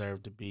doesn't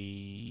deserve to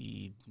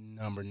be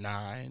number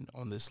 9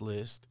 on this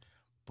list.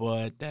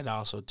 But that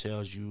also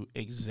tells you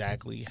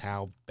exactly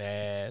how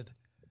bad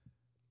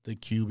the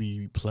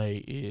QB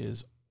play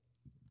is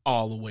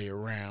all the way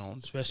around,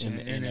 especially in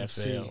the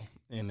NFL,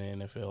 in the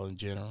NFL in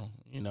general,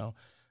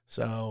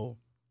 So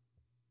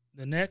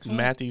the next one,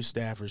 Matthew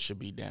Stafford should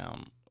be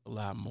down a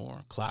lot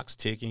more. Clock's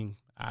ticking.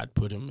 I'd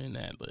put him in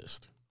that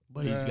list,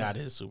 but he's got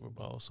his Super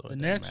Bowl, so the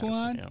next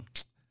one,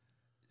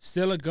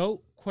 still a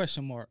GOAT ?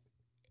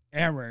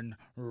 Aaron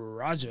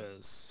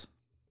Rodgers.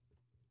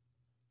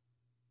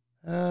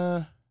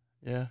 Yeah,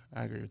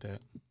 I agree with that.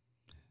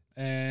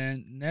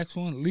 And next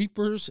one,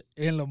 Leapers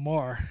and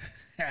Lamar.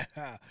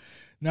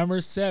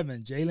 Number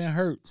 7, Jalen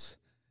Hurts.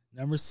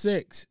 Number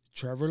 6,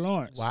 Trevor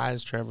Lawrence. Why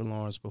is Trevor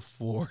Lawrence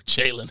before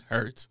Jalen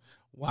Hurts?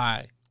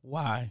 Why?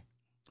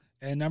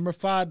 And number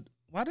 5,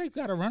 why they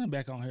got a running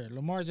back on here?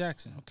 Lamar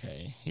Jackson.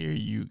 Okay, here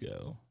you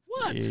go.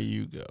 What? Here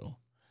you go.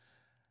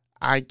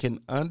 I can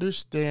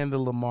understand the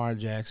Lamar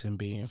Jackson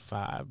being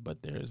 5,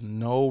 but there's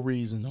no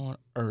reason on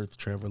earth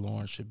Trevor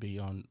Lawrence should be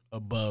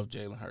above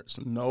Jalen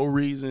Hurts. No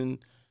reason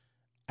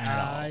at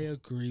all. I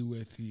agree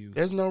with you.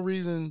 There's no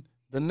reason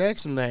the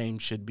next name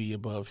should be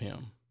above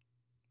him.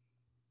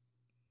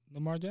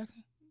 Lamar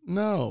Jackson?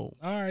 No.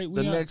 All right.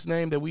 The next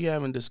name that we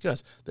haven't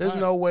discussed. There's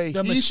no way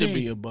he should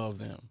be above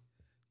them.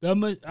 I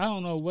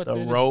don't know what the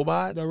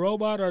robot? The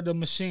robot or the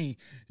machine?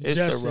 It's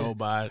Justin the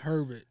robot.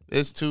 Herbert.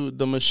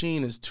 The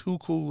machine is too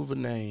cool of a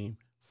name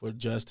for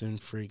Justin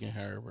freaking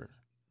Herbert.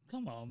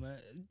 Come on, man.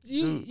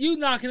 You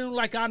knocking him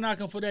like I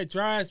knock him for that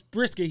dry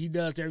brisket he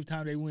does every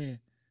time they win.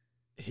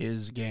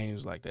 his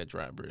game's like that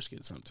dry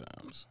brisket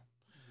sometimes.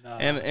 Nah.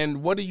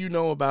 And what do you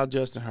know about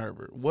Justin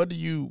Herbert?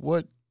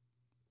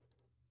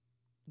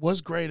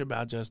 What's great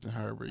about Justin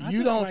Herbert? I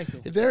just like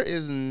him.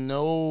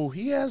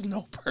 He has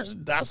no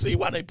person. I see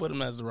why they put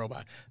him as the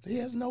robot. He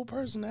has no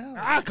personality.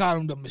 I call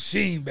him the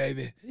machine,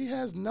 baby. He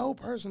has no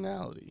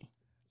personality.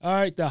 All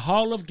right, the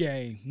Hall of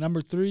Game.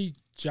 Number 3,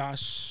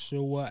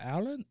 Joshua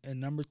Allen, and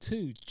number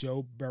 2,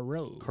 Joe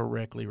Burrow.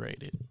 Correctly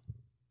rated.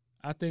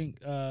 I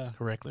think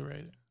Correctly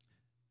rated.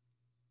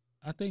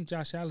 I think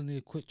Josh Allen need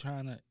to quit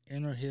trying to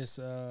enter his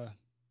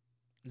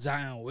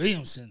Zion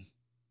Williamson.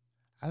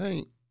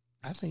 I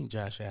think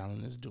Josh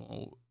Allen is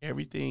doing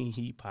everything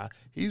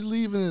he's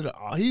leaving it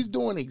all. He's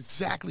doing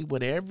exactly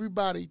what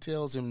everybody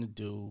tells him to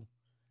do,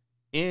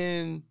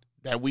 in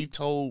that we've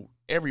told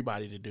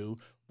everybody to do.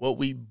 What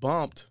we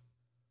bumped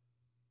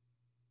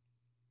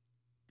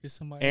Get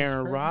somebody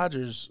Aaron else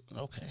Rodgers.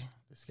 Okay,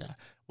 this guy.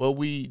 What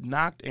we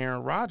knocked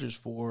Aaron Rodgers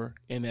for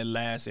in that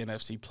last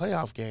NFC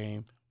playoff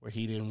game where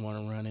he didn't want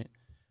to run it.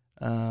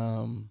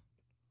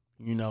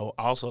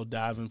 Also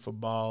diving for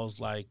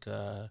balls like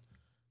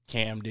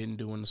Cam didn't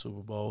do in the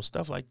Super Bowl,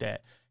 stuff like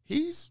that.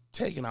 He's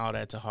taking all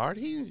that to heart.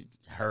 He's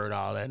heard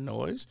all that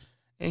noise,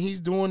 and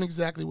he's doing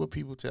exactly what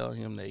people tell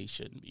him that he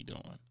shouldn't be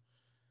doing.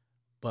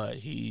 But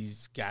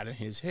he's got in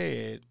his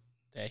head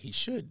that he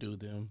should do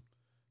them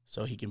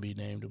so he can be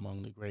named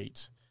among the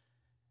greats.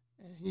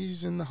 And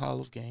he's in the Hall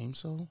of Fame,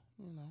 so,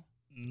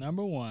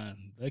 Number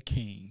 1, the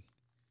King,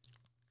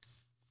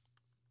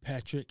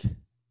 Patrick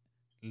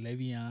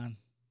Le'Veon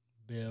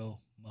Bell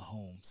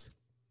Mahomes.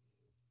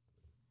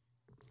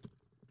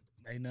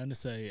 Ain't nothing to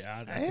say.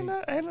 Ain't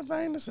a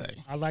thing to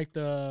say. I like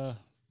the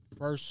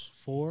first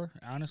 4,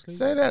 honestly.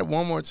 Say that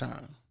one more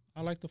time.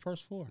 I like the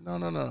first 4.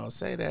 No.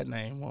 Say that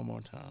name one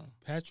more time.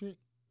 Patrick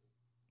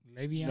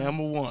Le'Veon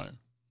Number 1.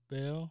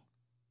 Bell.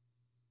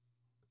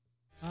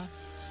 Huh?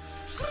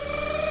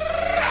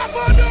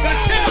 The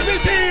champ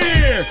is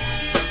here!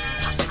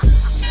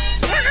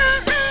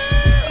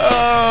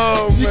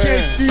 Oh, You man.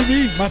 can't see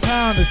me. My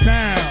time is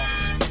now.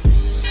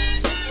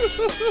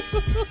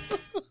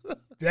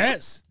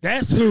 That's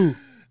who.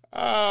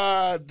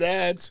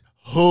 That's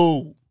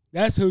who.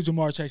 That's who,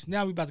 Jamar Chase.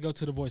 Now we about to go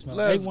to the voicemail.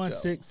 Let's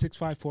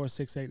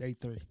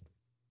 816-654-6883.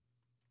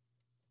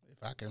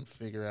 If I can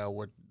figure out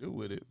what to do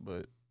with it,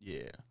 but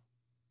yeah.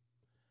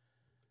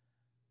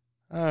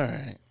 All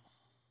right.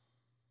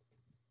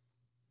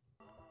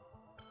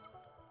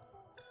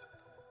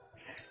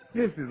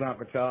 This is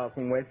Uncle Charles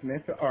from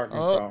Westminster, Oh,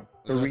 Arkansas.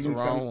 that's the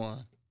wrong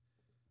one.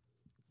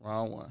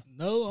 Wrong one.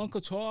 No, Uncle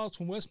Charles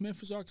from West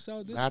Memphis,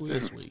 Arkansas this Not week.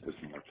 this week. This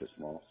is Marcus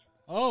Moss.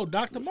 Oh,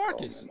 Dr.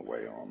 Marcus. In the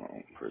way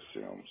on Chris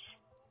Sims'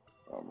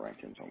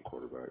 rankings on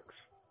quarterbacks.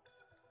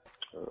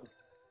 I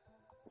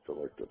feel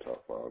like the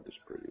top 5 is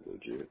pretty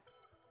legit.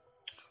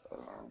 I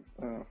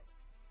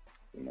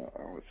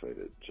would say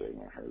that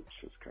Jalen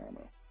Hurts is kind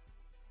of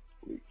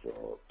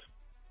leapfrogged.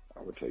 I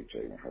would take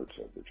Jalen Hurts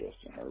over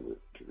Justin Herbert,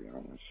 to be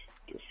honest,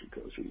 just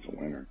because he's a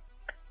winner.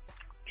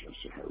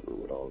 Justin Herbert,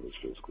 with all of his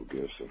physical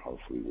gifts and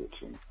hopefully with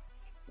some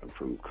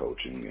improved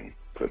coaching and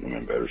putting him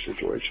in better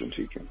situations,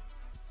 he can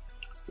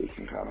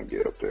kind of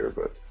get up there.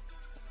 But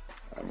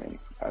I mean,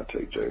 I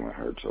take Jalen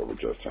Hurts over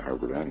Justin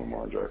Herbert and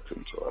Lamar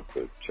Jackson, so I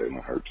put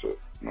Jalen Hurts at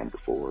number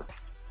 4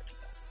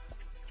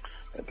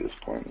 at this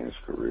point in his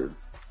career.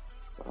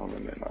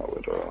 And then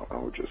I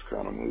would just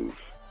kind of move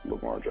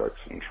Lamar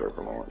Jackson and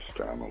Trevor Lawrence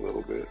down a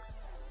little bit.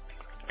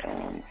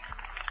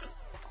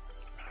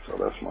 So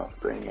that's my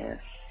thing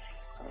there.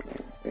 I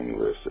mean, any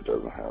list that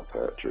doesn't have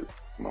Patrick,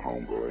 my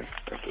homeboy,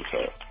 at the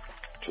top,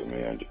 to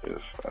me, I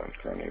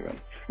can't even.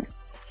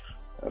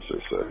 That's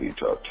just he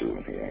top 2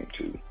 and he ain't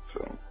 2.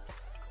 So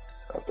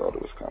I thought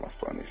it was kind of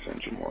funny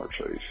seeing Jamar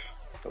Chase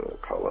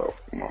call out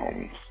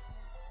Mahomes.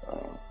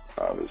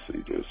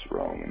 Obviously, just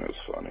wrong, and it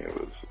was funny. It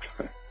was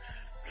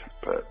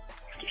Pat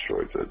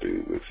destroyed that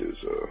dude with his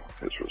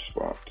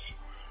response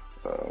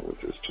with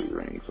his 2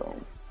 rings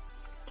on.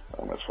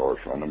 As far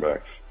as running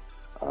backs,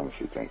 I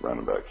honestly think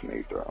running backs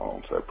need their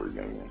own separate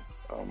union,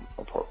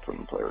 apart from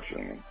the players'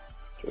 union,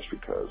 just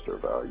because their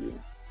value.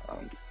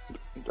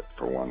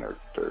 For one,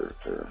 their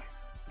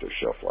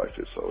shelf life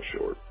is so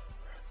short.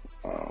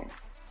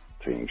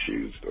 Teams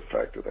use the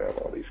fact that they have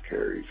all these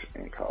carries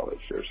in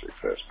college, their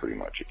success pretty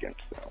much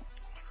against them,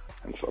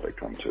 and so they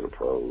come to the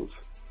pros.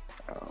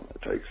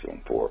 It takes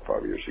them 4 or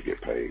 5 years to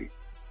get paid,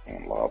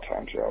 and a lot of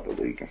times they're out of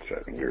the league in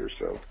 7 years.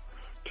 So,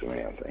 to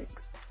me, I think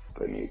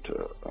they need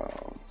to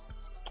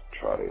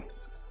try to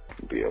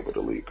be able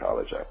to leave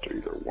college after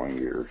either 1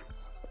 year,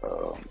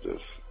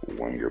 just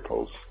 1 year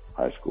post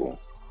high school,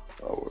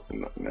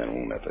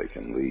 minimum that they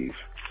can leave,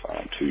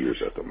 2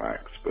 years at the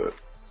max. But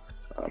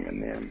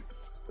and then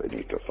they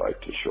need to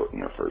fight to shorten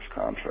their first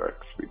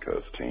contracts,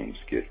 because teams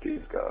get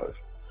these guys,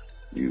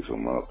 use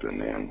them up, and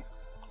then,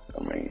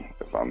 I mean,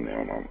 if I'm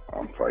them,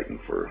 I'm fighting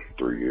for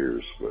 3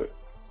 years, but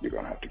you're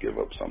going to have to give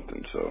up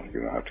something. So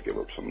you're going to have to give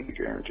up some of the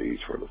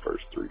guarantees for the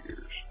first 3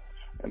 years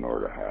in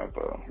order to have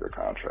your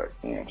contract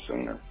end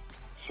sooner.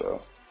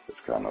 So it's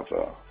kind of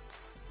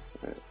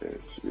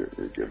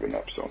you're giving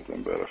up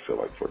something. But I feel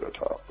like for the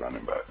top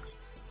running backs,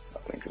 I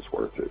think it's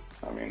worth it.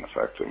 I mean, the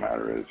fact of the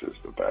matter is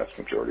the vast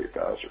majority of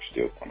guys are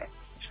still going to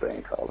stay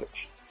in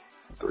college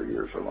 3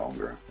 years or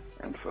longer,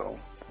 and so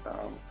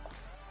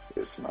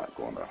it's not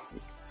going to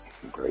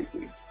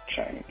greatly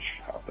change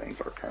how things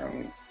are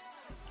currently.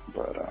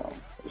 But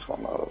it's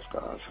going to allow those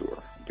guys who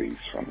are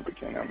beasts from the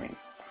beginning. I mean,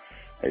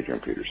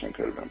 Adrian Peterson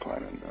could have been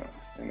playing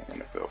in the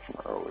NFL from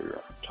an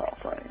earlier time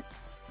frame.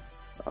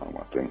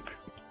 I think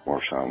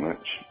Marshawn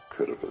Lynch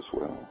could have as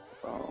well.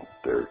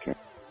 Derrick Henry.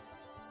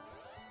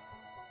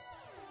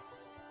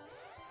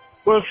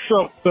 What's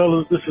up,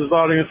 fellas? This is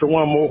audience of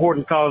one more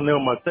Horton calling in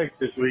on my take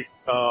this week.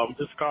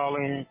 Just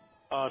calling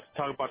to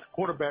talk about the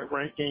quarterback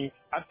rankings.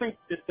 I think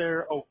that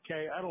they're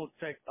okay. I don't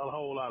take a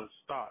whole lot of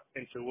stock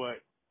into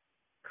what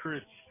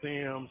Chris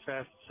Sims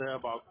has to say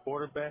about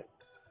quarterback.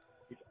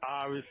 He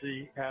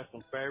obviously has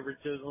some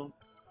favoritism.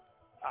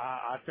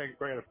 I take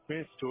great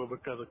offense to it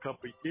because a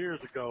couple of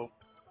years ago,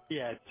 he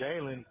had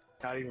Jalen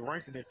not even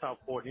ranked in the top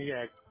 40. He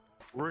had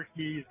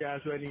rookies,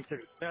 guys who hadn't even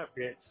taken a snap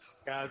yet,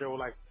 guys that were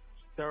like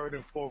third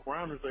and fourth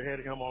rounders ahead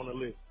of him on the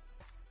list.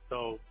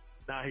 So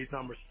now he's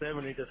number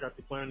 7. He just got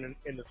to play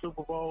in the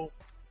Super Bowl,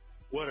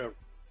 whatever.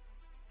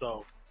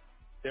 So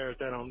there's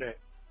that on that.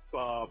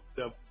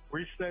 The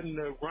resetting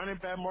the running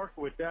back market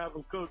with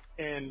Dalvin Cook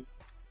and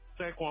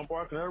Saquon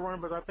Barkley and other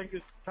running backs, I think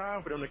it's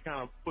time for them to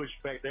kind of push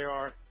back. They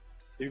are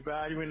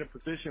evaluating the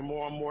position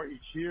more and more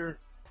each year,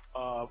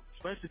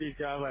 especially these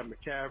guys like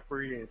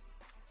McCaffrey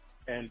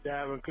and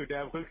Dalvin Cook.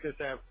 Dalvin Cook has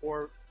had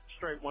 4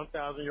 straight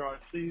 1,000-yard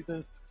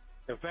seasons.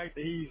 The fact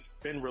that he's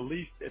been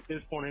released at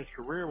this point in his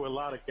career with a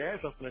lot of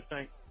gas up in the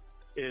tank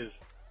is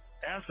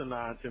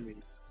asinine to me.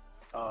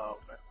 And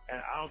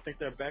I don't think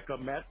their backup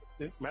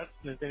Mattison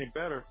is any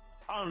better.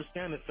 I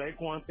understand the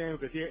Saquon thing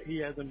because he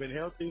hasn't been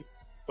healthy.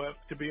 But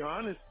to be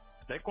honest,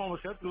 Saquon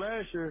was healthy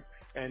last year.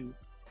 And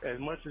as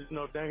much as,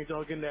 Daniel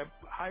Jones getting that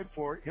hype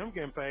for him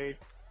getting paid,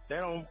 they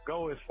don't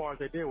go as far as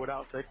they did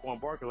without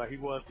Saquon Barkley like he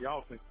was the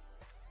offense.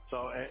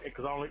 So,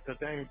 because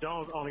Daniel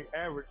Jones only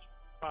averaged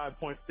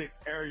 5.6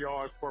 air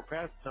yards per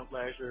pass attempt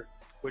last year,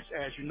 which,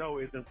 as you know,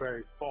 isn't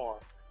very far.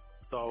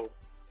 So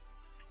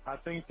I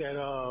think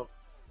that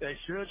they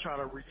should try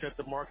to reset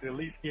the market, at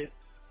least get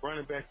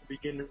running backs to be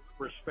getting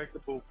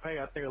respectable pay.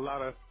 I think a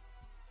lot of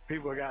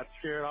people got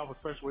scared off,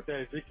 especially with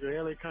that Ezekiel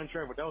Elliott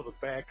contract, but that was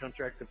a bad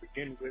contract to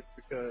begin with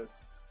because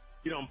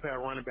you don't pay a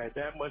running back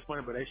that much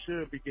money, but they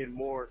should be getting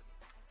more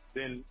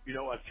than,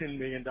 a $10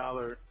 million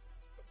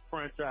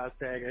franchise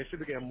tag. They should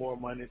be getting more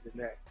money than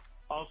that.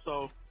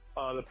 Also,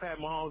 the Pat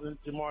Mahomes and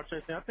Jamar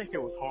Chase thing, I think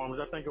it was harmless.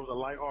 I think it was a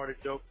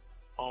lighthearted joke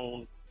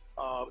on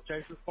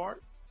Chase's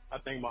part. I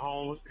think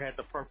Mahomes had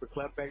the perfect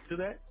clapback to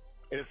that.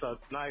 It's a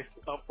nice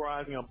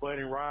uprising, a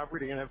budding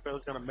rivalry. The NFL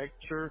is going to make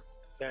sure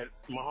that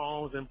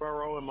Mahomes and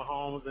Burrow and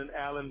Mahomes and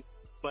Allen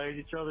play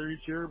each other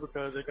each year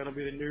because they're going to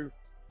be the new,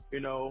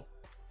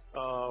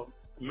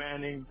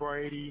 Manning,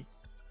 Brady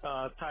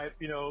type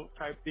deal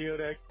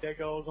that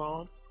goes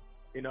on,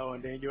 and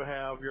then you'll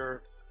have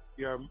your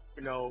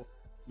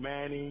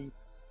Manning,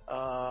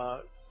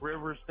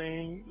 Rivers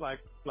thing like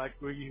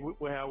we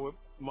have with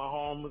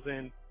Mahomes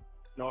and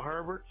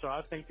Herbert. So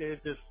I think there's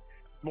just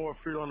more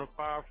fuel on the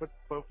fire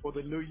for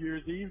the New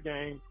Year's Eve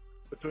game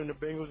between the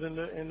Bengals and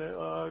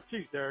the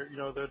Chiefs. They're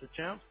the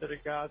champs. They're the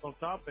guys on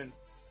top, and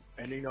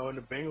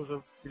the Bengals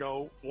have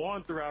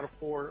won 3 out of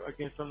 4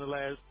 against them the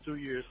last 2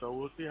 years. So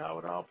we'll see how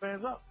it all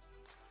pans out.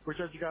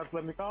 Appreciate you guys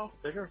letting me call.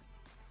 Take care.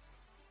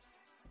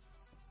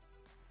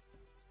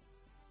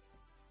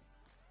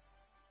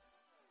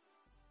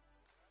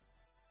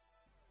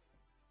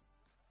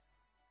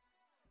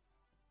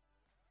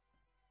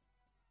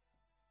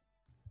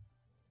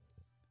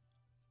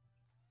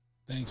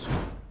 Thanks.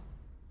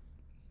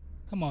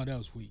 Come on, that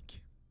was weak.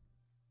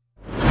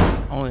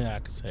 Only I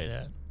could say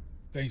that.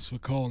 Thanks for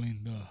calling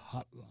the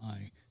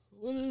hotline.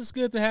 Well, it's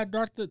good to have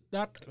Dr.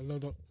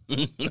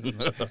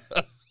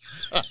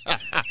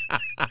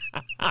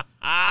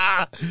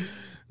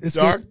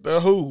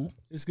 Who?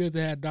 It's good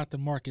to have Dr.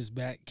 Marcus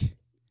back,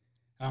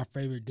 our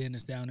favorite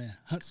dentist down in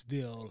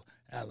Huntsville,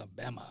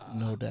 Alabama.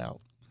 No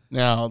doubt.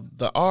 Now,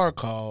 the R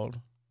called,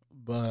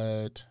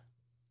 but,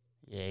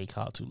 yeah, he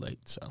called too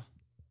late, so.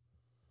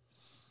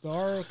 The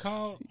R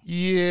called?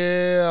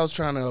 Yeah, I was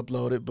trying to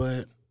upload it,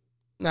 but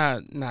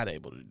not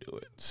able to do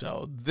it.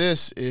 So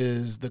this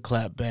is the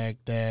clapback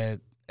that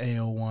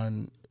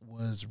AO1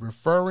 was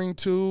referring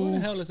to. Who the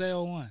hell is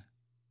AO1?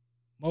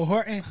 Mo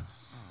Horton?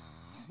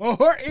 Mo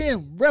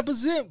Horton,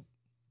 represent.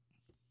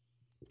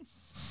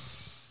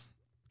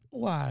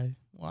 Why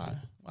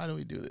do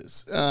we do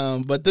this?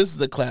 But this is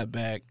the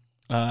clapback.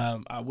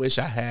 I wish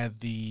I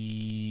had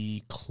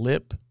the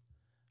clip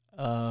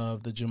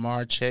of the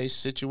Jamar Chase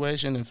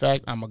situation. In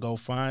fact, I'm going to go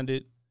find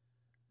it.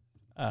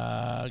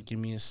 Give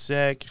me a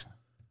sec.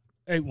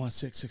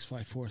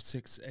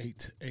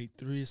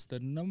 816-654-6883 is the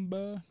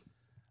number.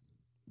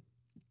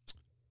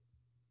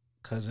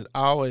 Because it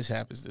always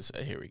happens this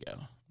way. Here we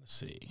go. Let's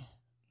see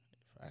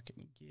if I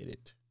can get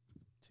it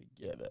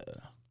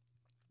together.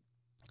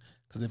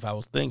 Because if I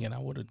was thinking, I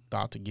would have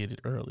thought to get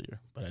it earlier,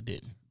 but I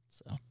didn't.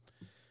 So,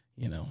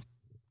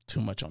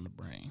 too much on the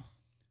brain.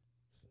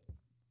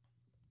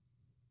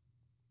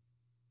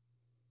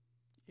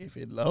 If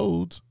it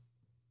loads.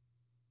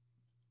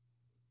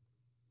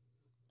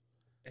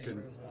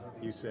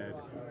 You said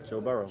Joe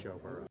Burrow.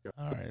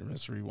 All right,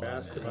 let's rewind.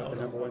 Asked about the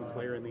number one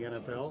player in the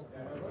NFL.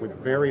 With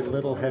very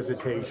little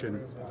hesitation,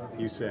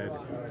 you said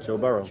Joe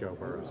Burrow.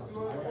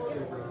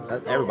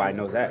 Everybody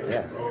knows that,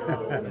 yeah.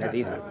 That's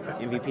easy.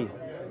 MVP.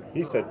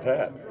 He said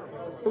Pat.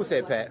 Who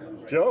said Pat?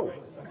 Joe.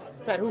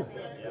 Pat who?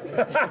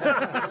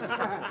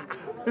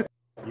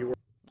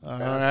 All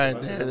right,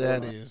 there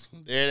that is.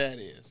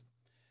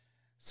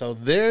 So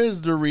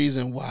there's the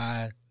reason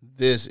why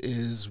this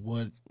is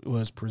what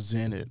was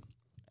presented.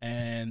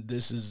 And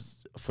this is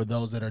for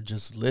those that are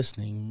just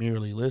listening,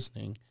 merely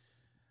listening.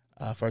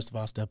 First of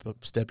all, step your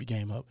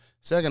game up.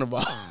 Second of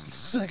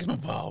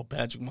all,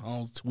 Patrick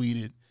Mahomes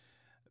tweeted,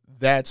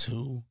 "That's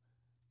who."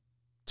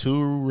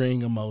 2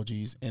 ring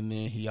emojis, and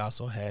then he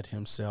also had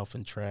himself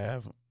and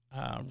Trav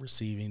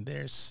receiving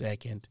their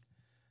second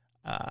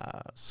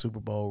Super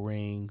Bowl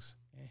rings,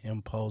 and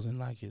him posing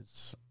like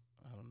it's,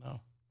 I don't know,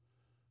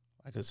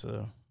 like it's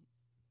a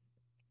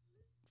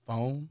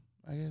phone,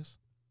 I guess.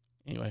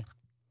 Anyway.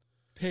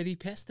 Petty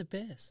passed the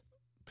best.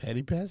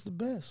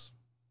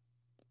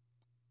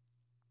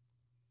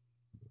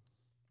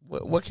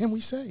 What can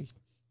we say?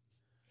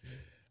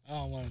 I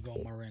don't want to go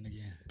on my rant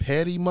again.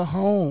 Petty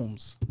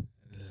Mahomes.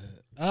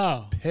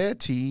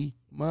 Petty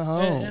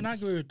Mahomes. And I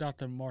agree with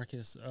Dr.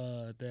 Marcus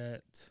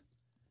that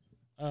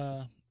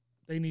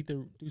they need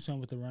to do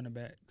something with the running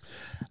backs.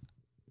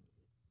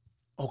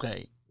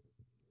 Okay.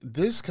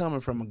 This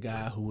coming from a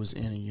guy who was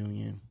in a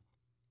union,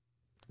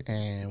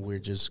 and we're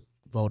just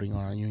voting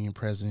on our union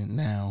president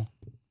now.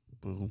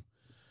 Boo.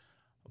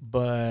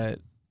 But,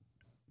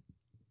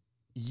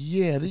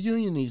 yeah, the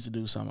union needs to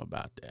do something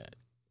about that.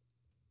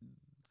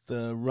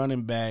 The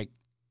running back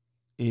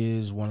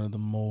is one of the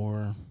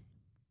more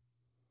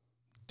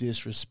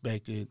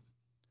disrespected,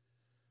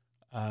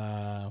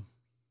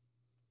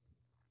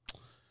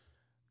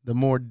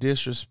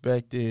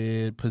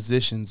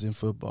 positions in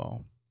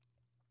football.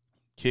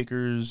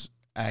 Kickers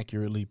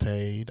accurately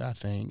paid, I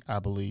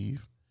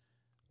believe.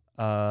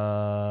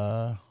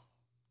 I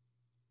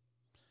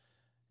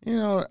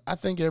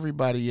think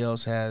everybody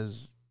else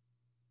has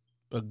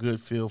a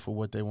good feel for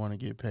what they want to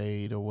get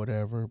paid or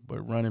whatever,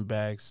 but running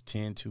backs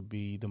tend to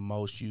be the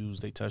most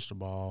used. They touch the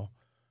ball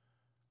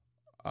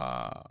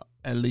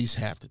at least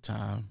half the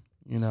time,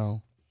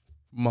 for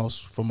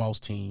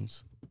most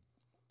teams.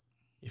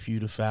 If you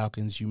the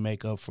Falcons, you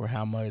make up for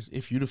how much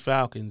the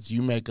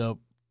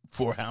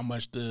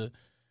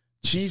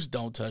Chiefs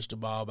don't touch the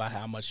ball by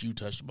how much you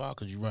touch the ball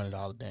because you run it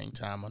all the dang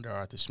time under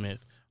Arthur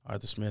Smith.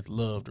 Arthur Smith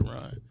loved to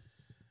run.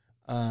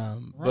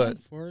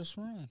 Forrest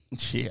run.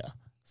 Yeah.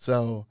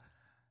 So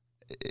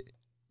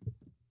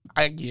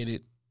I get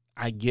it.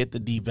 I get the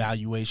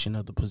devaluation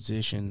of the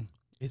position.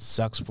 It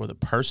sucks for the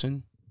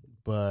person,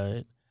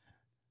 but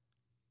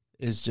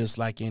it's just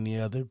like any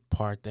other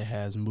part that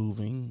has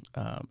moving.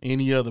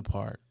 Any other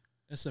part.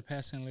 It's a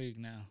passing league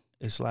now.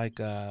 It's like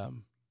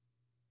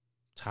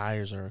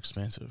tires are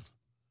expensive.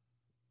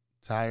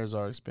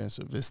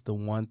 It's the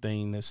one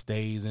thing that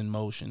stays in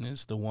motion.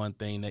 It's the one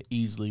thing that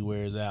easily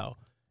wears out.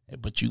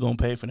 But you're going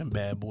to pay for them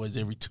bad boys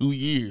every 2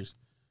 years.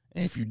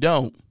 And if you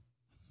don't,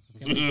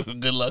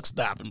 good luck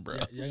stopping, bro.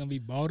 You're going to be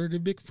balder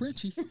than Big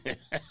Frenchie.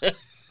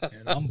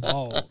 And I'm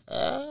bald.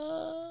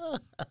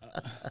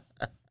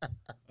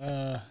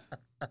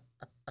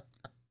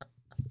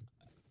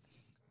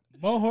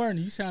 Mo Horton,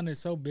 you sounded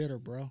so bitter,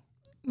 bro.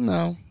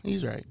 No,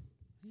 he's right.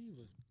 He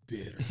was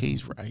bitter.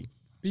 He's right.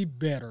 Be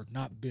better,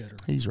 not bitter.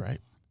 He's right.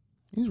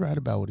 He's right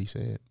about what he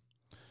said.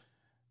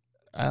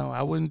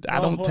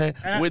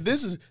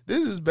 This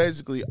is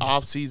basically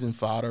off-season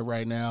fodder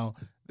right now.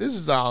 This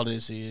is all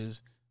this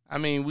is. I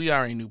mean, we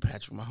already knew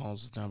Patrick Mahomes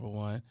was number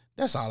one.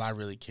 That's all I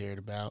really cared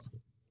about.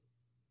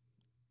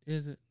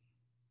 Is it?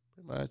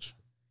 Pretty much.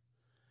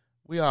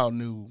 We all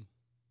knew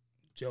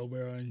Joe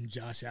Burrow and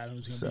Josh Allen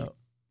was going to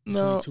be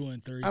no, 2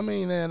 and 3. I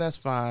mean, that's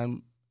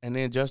fine. And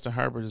then Justin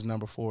Herbert is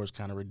number 4 is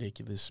kind of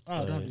ridiculous.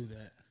 Oh, don't do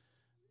that.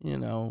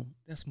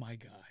 That's my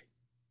guy.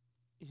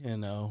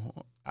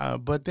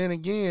 But then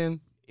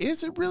again,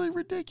 is it really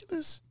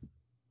ridiculous?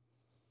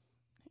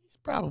 He's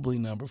probably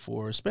number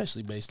 4,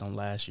 especially based on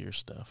last year's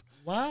stuff.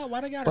 Why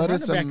they got a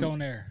running back on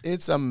there?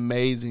 It's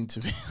amazing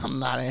to me. I'm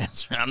not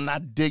answering. I'm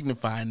not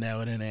dignifying that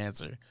with an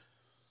answer.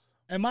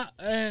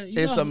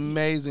 It's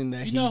amazing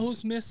that you know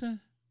who's missing?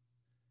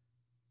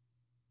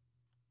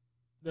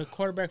 The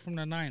quarterback from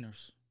the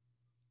Niners.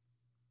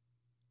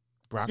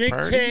 Brock Big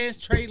Purdy? Chance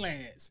Trey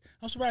Lance.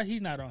 I'm surprised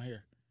he's not on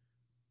here.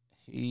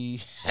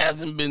 He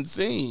hasn't been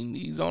seen.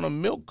 He's on a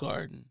milk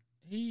carton.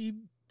 He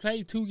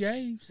played 2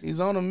 games. He's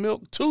on a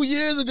milk 2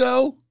 years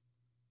ago.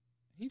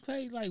 He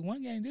played like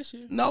 1 game this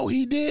year. No,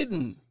 he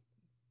didn't.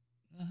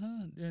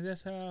 And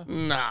that's how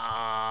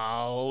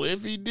No,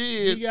 if he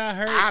did, he got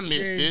hurt. I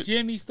missed then it.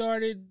 Jimmy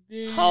started.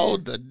 Then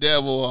Hold the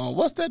devil on.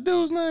 What's that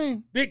dude's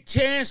name? Big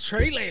Chance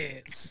Trey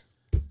Lance.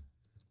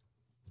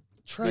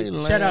 Trey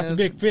Lance. Shout out to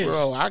Big Fish,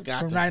 bro. I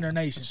got from to, Niner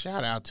Nation.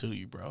 Shout out to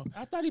you, bro.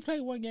 I thought he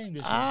played one game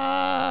this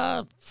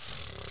year.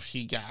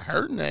 He got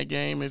hurt in that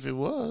game. If it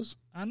was,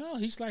 I know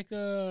he's like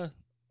a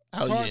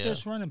oh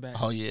Chargers running back.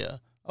 Oh yeah.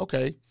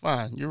 Okay,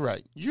 fine. You're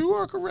right. You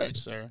are correct,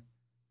 sir.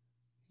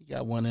 He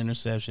got one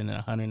interception and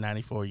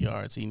 194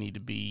 yards. He need to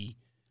be.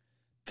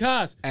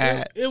 Cause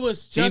it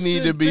was Justin he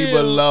need to be Fields,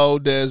 below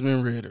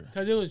Desmond Ridder.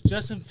 Because it was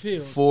Justin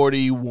Fields.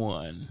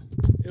 41.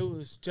 It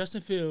was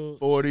Justin Fields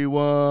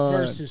 41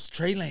 versus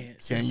Trey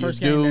Lance. Can you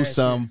do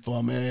something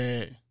for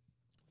me?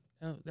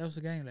 That was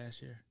the game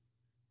last year.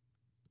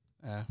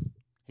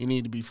 He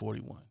need to be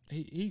 41.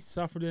 He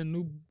suffered a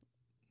new.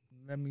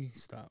 Let me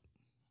stop.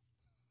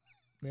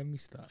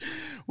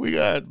 We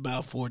got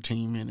about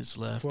 14 minutes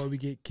left Before we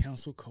get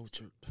cancel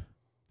cultured.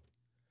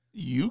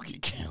 You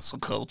get cancel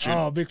culture.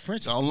 Oh, Big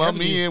French. Don't lump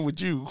me in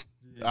with you.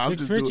 Big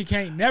Frenchie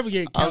can't never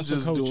get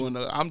cancel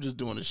culture. I'm just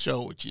doing a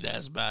show with you.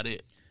 That's about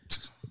it.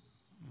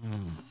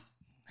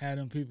 Had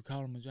them people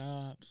call them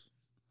jobs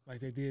like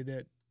they did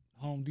that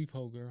Home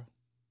Depot girl.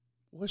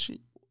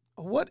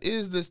 What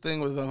is this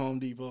thing with the Home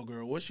Depot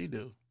girl? What'd she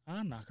do?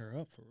 I'll knock her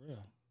up for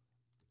real.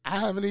 I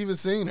haven't even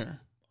seen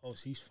her. Oh,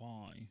 she's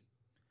fine.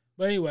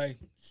 But anyway.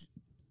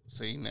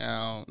 See,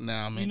 now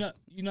I mean.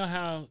 You know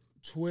how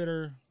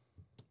Twitter,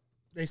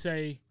 they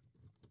say,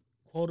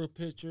 quote a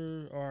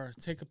picture or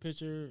take a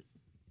picture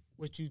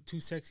with you too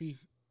sexy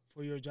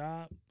for your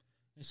job?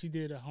 And she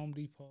did a Home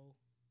Depot.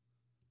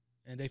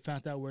 And they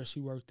found out where she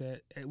worked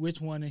at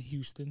which one in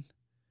Houston.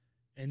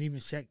 And even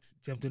Shaq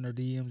jumped in her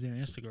DMs in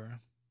Instagram.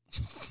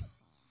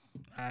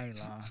 I ain't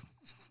lying.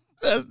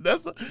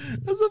 That's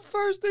the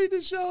first thing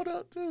that showed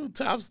up too.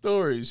 Top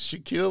stories.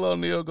 Shaquille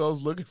O'Neal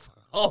goes looking for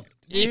Home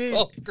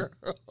Depot girl.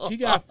 She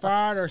got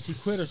fired or she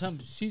quit or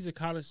something. She's a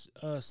college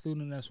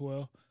student as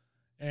well.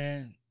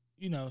 And,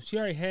 she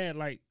already had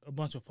like a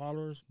bunch of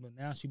followers, but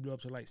now she blew up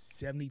to like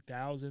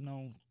 70,000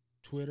 on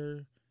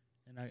Twitter.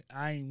 And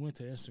I ain't went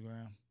to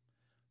Instagram.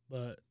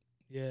 But,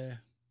 yeah.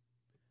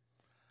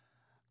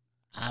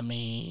 I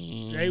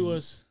mean,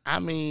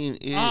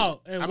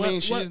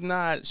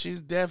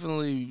 she's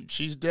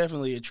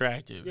definitely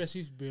attractive. Yeah,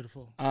 she's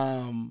beautiful.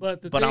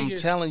 But I'm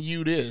telling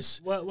you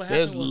this.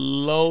 There's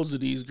loads of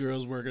these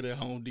girls working at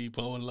Home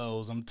Depot and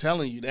Lowe's. I'm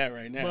telling you that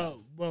right now.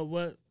 But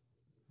what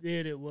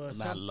did it was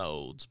not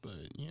loads, but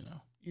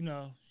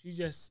she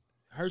just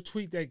her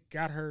tweet that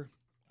got her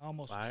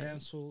almost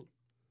canceled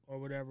or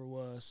whatever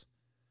was,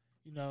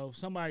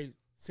 somebody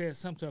said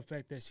something to the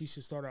effect that she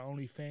should start her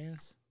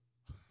OnlyFans.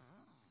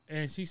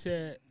 And she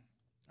said,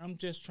 I'm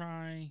just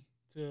trying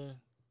to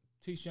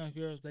teach young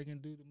girls they can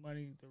do the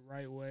money the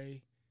right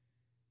way.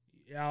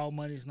 All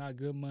money is not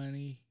good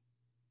money.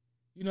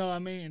 You know what I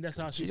mean? And that's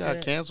how she said. She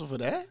got canceled for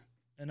that?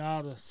 And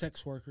all the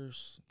sex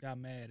workers got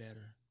mad at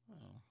her.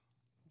 Oh,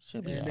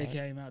 and they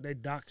came out. They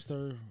doxed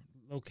her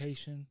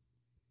location.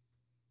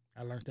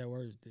 I learned that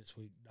word this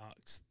week,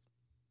 doxed.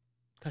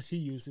 Because she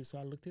used it, so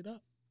I looked it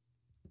up.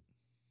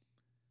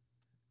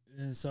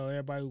 And so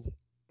everybody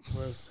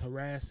was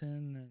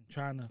harassing and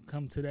trying to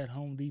come to that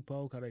Home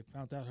Depot because they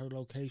found out her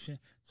location,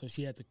 so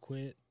she had to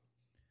quit.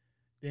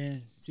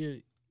 Then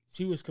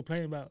she was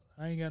complaining about,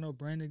 I ain't got no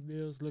branding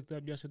deals. Looked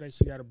up yesterday,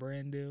 she got a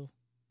brand deal.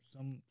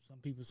 Some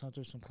people sent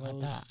her some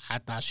clothes. I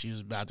thought she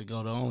was about to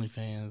go to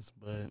OnlyFans,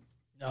 but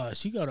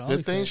she go to OnlyFans.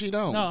 Good thing she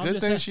don't. No,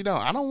 good thing she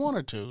don't. I don't want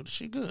her to.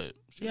 She good.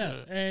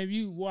 Good. And if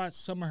you watch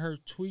some of her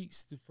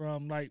tweets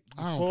from like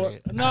before,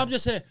 I'm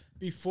just saying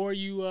before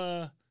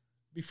that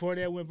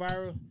went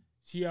viral.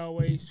 She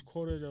always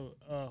quoted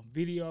a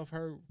video of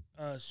her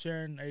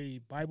sharing a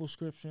Bible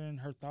scripture and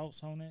her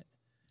thoughts on it.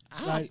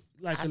 A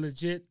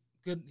legit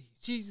good.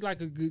 She's like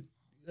a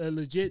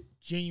legit,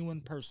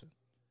 genuine person.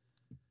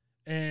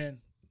 And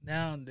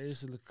now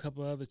there's a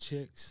couple other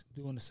chicks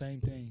doing the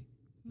same thing.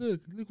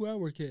 Look where I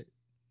work at.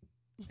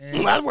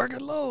 And I work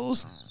at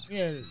Lowe's.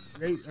 Yeah,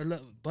 a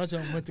bunch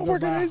of them went to go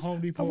buy Home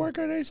Depot. I work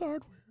at Ace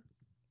Hardware.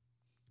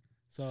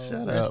 So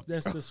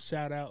that's the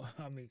shout out.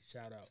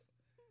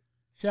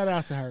 Shout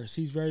out to her.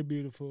 She's very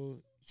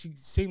beautiful. She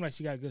seemed like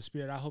she got a good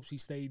spirit. I hope she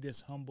stayed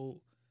this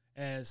humble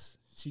as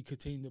she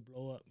continued to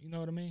blow up. You know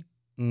what I mean?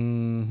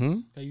 Mm-hmm.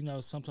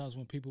 Because, sometimes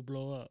when people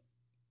blow up,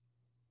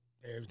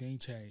 everything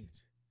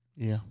changes.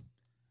 Yeah.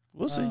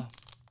 We'll see.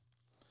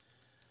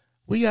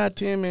 We got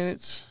 10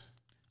 minutes.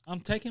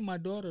 I'm taking my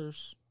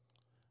daughters.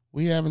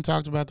 We haven't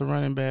talked about the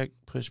running back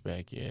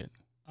pushback yet.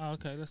 Oh,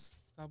 okay. Let's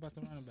talk about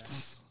the running back.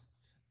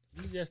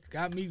 You just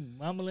got me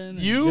mumbling.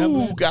 You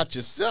jumbling. Got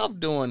yourself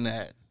doing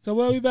that. So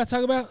what are we about to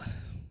talk about?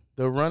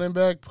 The running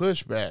back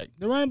pushback.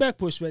 The running back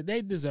pushback.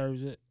 They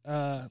deserves it.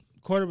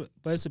 Quarterback,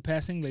 but it's a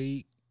passing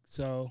league,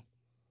 so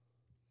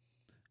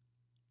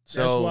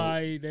that's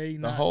why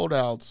the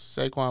holdouts: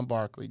 Saquon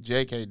Barkley,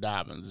 J.K.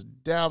 Dobbins,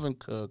 Dalvin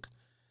Cook,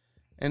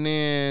 and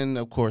then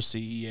of course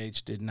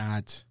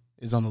CEH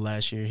is on the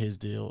last year of his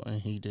deal, and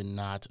he did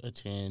not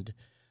attend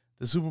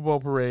the Super Bowl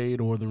parade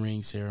or the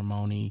ring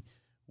ceremony,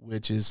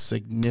 which is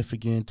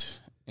significant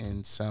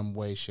in some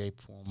way,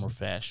 shape, form, or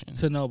fashion.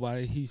 To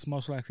nobody. He's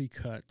most likely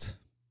cut.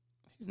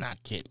 He's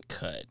not getting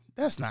cut.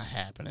 That's not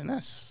happening.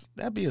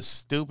 That'd be a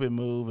stupid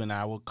move, and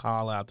I would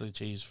call out the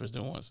Chiefs for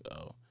doing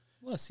so.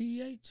 What,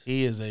 CEH?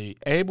 He is a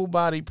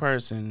able-bodied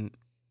person,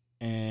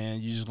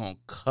 and you're just going to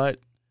cut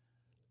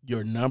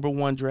your number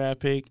 1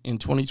 draft pick in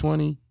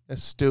 2020?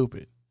 That's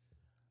stupid.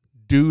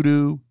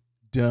 Doo-doo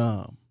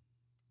dumb.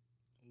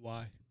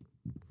 Why?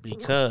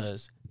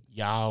 Because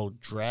y'all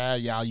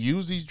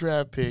use these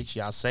draft picks,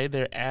 y'all say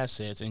they're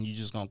assets, and you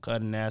just going to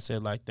cut an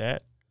asset like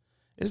that?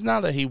 It's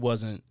not that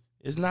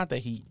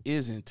he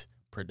isn't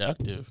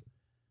productive.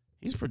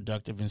 He's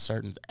productive in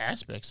certain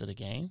aspects of the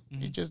game.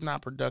 Mm-hmm. He's just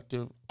not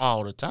productive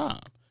all the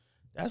time.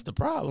 That's the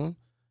problem.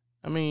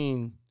 I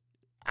mean,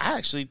 I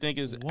actually think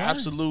it's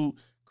absolute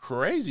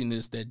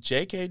craziness that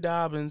J.K.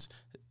 Dobbins,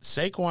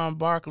 Saquon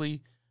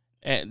Barkley,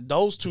 and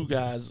those two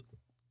guys,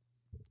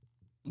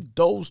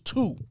 those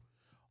two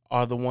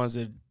are the ones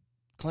that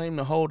claim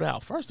to hold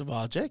out. First of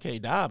all, J.K.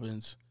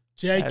 Dobbins.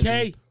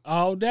 J.K.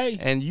 all day.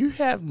 And you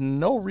have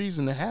no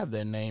reason to have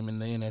that name in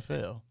the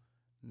NFL.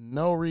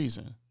 No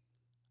reason.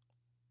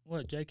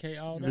 What, J.K.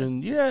 all day?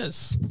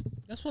 Yes.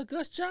 That's what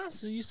Gus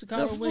Johnson used to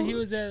call him when he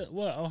was at,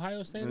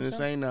 Ohio State?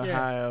 This ain't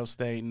Ohio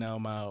State no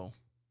more.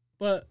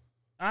 But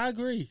I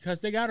agree,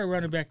 because they got a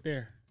running back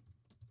there.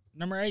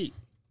 Number 8.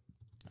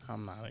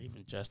 I'm not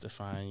even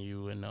justifying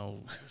you in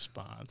no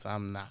response. I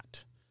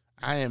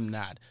am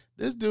not.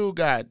 This dude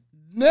has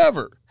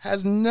never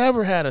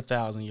had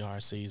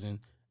 1,000-yard season.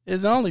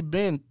 It's only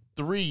been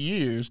 3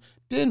 years.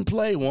 Didn't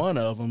play one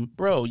of them.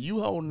 Bro, you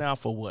holding out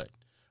for what?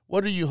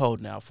 What are you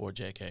holding out for,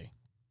 JK?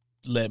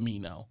 Let me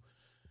know.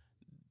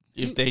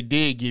 If they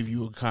did give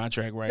you a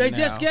contract right now. They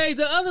just gave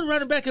the other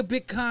running back a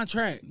big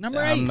contract. Number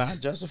 8. I'm not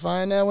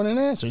justifying that with an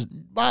answer.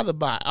 By the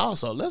by,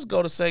 also, let's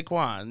go to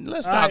Saquon.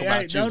 Let's talk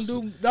about you.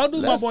 Don't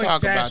do my boy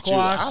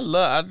Sasquatch. I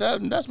love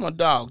that's my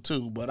dog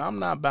too, but I'm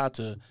not about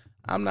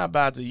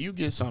to you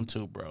get some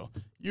too, bro.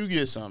 You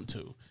get some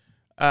too.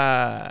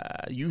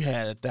 You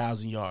had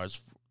 1,000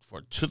 yards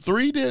for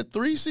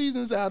 3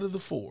 seasons out of the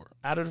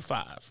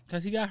 5.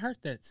 Because he got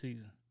hurt that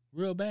season.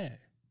 Real bad.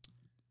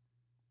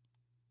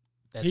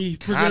 That's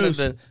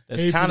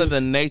kind of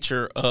the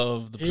nature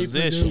of the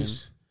position.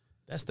 Produced.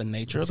 That's the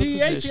nature of the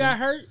position. CEH got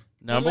hurt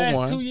Number the last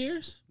one, 2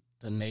 years.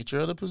 The nature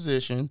of the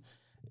position,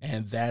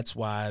 and that's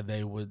why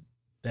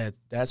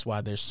that's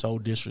why they're so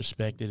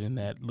disrespected in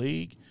that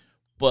league.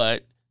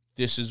 But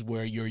this is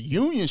where your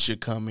union should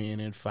come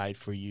in and fight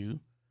for you.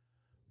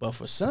 But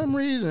for some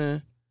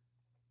reason,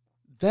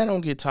 that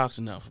don't get talked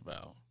enough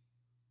about.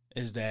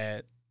 Is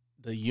that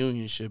the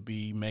union should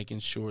be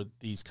making sure that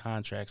these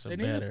contracts are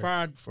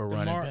better for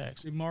running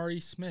backs. Amari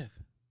Smith.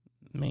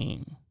 I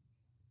mean,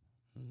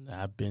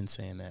 I've been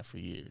saying that for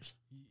years.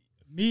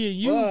 Me and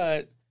you,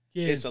 but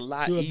it's a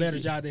lot do a easier, better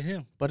job than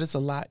him. But it's a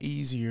lot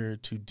easier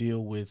to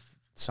deal with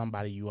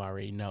somebody you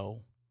already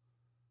know.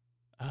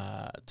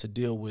 To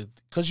deal with,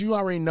 because you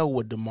already know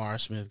what Damari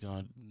Smith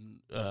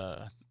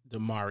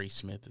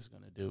is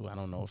going to do. I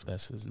don't know if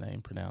that's his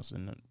name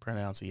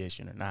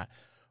pronunciation or not,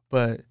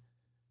 but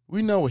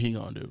we know what he's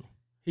going to do.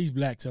 He's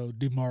black, so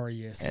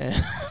Demarius.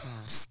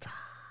 Stop.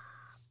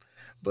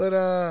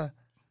 But,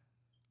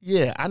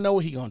 yeah, I know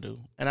what he's going to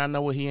do, and I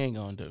know what he ain't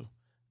going to do.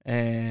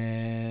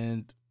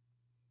 And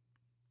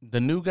the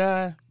new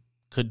guy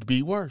could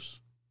be worse.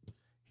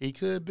 He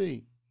could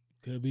be.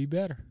 Could be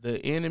better.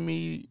 The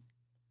enemy,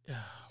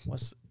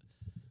 what's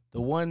the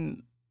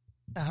one,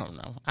 I don't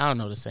know. I don't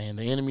know the saying.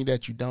 The enemy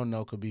that you don't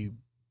know could be,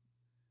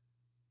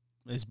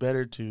 it's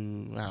better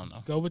to, I don't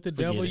know. Go with the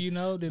devil you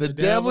know than the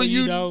devil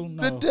you don't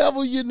know. The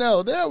devil you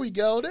know. There we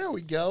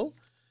go.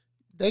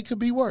 They could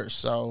be worse.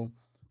 So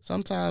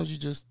sometimes you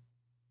just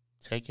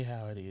take it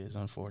how it is,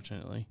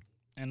 unfortunately.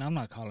 And I'm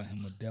not calling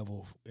him a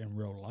devil in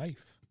real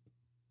life.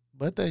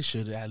 But they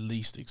should at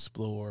least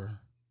explore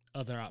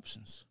other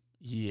options.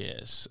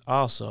 Yes.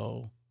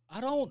 Also,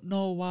 I don't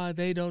know why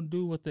they don't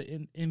do what the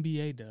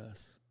NBA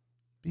does.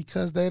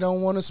 Because they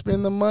don't want to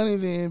spend the money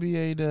the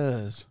NBA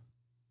does.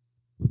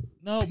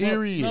 No,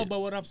 period. But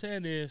what I'm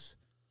saying is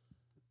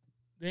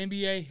the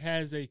NBA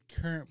has a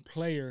current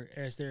player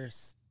as their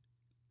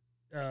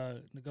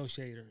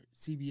negotiator,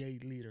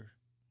 CBA leader.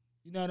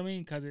 You know what I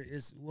mean?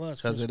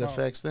 Because it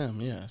affects them,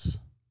 yes.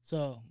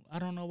 So I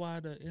don't know why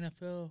the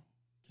NFL.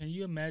 Can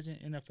you imagine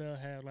NFL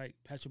have like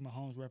Patrick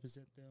Mahomes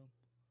represent them?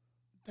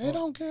 They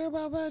don't care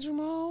about Patrick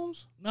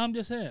Mahomes. No, I'm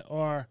just saying.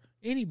 Or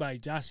anybody,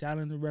 Josh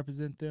Allen, to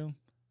represent them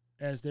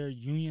as their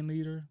union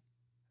leader.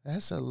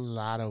 That's a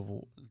lot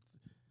of.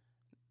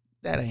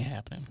 That ain't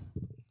happening.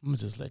 I'm going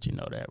to just let you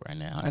know that right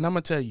now. And I'm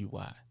going to tell you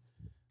why.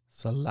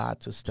 It's a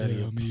lot to study.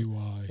 Tell me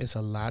why. It's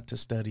a lot to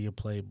study a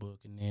playbook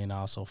and then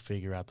also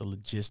figure out the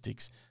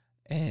logistics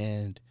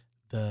and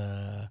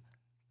the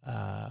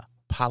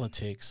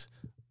politics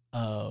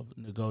of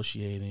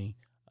negotiating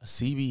a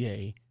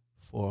CBA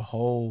for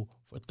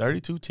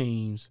 32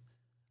 teams,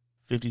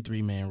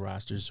 53-man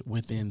rosters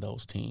within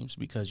those teams,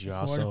 because you're it's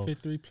also more than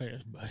 53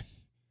 players, but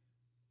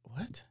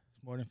what?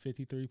 more than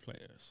 53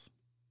 players.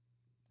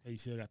 Okay, you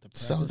still got the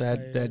So practice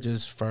that players.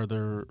 just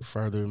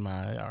further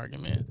my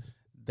argument.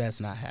 That's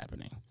not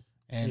happening.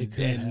 And It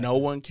could and no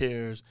one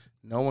cares.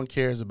 No one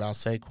cares about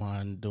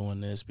Saquon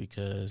doing this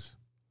because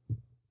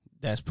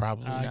that's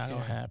probably I not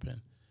gonna care.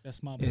 happen.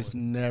 That's my boy. It's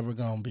never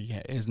gonna be.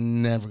 It's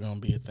never gonna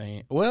be a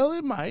thing. Well,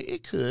 it might.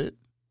 It could.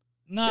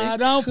 Nah, it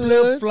don't could.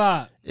 flip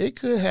flop. It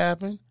could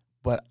happen,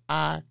 but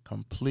I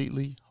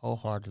completely,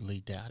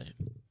 wholeheartedly doubt it.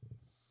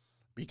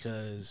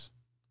 Because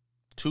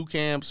 2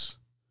 camps,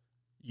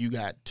 you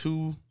got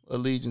 2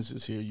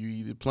 allegiances here. You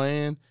either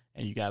playing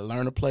and you got to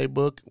learn a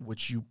playbook,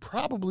 which you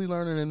probably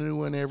learning a new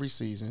one every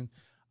season.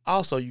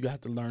 Also, you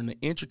got to learn the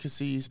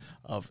intricacies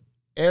of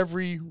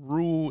every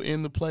rule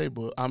in the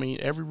playbook. I mean,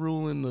 every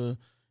rule in the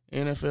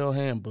NFL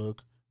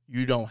handbook.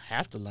 You don't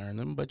have to learn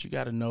them, but you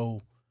got to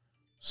know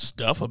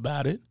stuff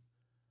about it.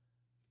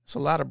 It's a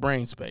lot of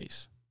brain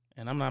space,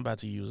 and I'm not about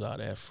to use all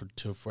that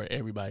for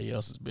everybody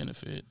else's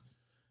benefit.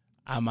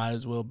 I might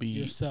as well be.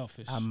 You're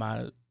selfish.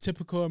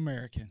 Typical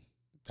American.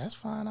 That's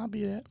fine. I'll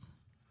be that.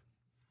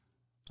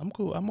 I'm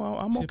cool. I'm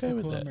okay with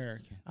Typical that.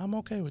 American. I'm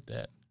okay with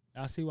that.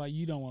 I see why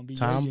you don't want to be.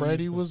 Tom Yo-Yo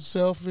Brady Eagle. was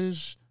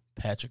selfish.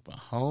 Patrick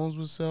Mahomes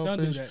was selfish.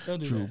 Don't do that. Don't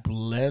do Drew that.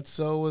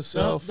 Bledsoe was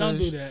selfish. Don't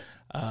do that.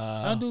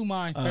 Don't do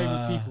my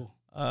favorite people.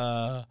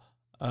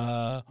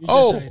 I'm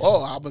saying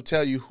gonna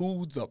tell you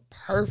who's the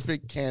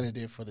perfect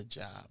candidate for the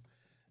job.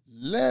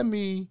 Let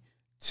me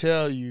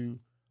tell you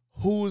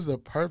who's the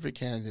perfect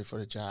candidate for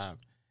the job.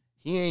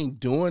 He ain't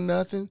doing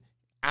nothing.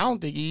 I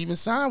don't think he even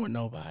signed with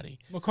nobody.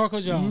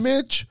 McCorkle Jones.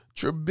 Mitch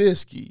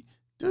Trubisky.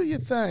 Do your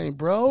thing,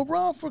 bro.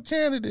 Run for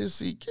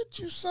candidacy. Get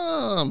you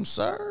some,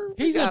 sir.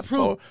 He's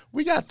improved.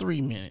 We got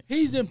 3 minutes.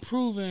 He's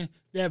improving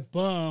that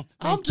bum.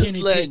 I'm named just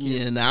Kenny letting Pickett.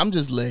 you know. I'm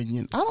just letting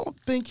you know. I don't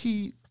think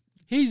He's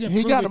he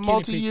improving. got a Kenny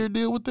multi-year Pickett.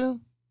 deal with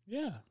them.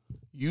 Yeah,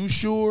 You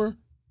sure?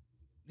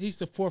 he's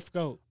the 4th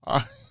GOAT.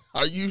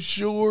 Are you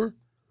sure?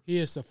 He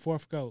is the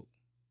 4th GOAT.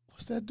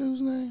 What's that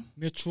dude's name?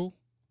 Mitchell,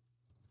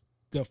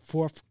 the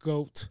 4th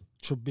GOAT,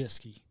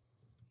 Trubisky.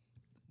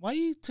 Why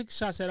you took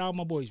shots at all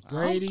my boys?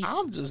 Brady,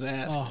 I'm just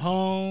asking.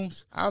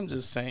 Mahomes, I'm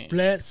just saying.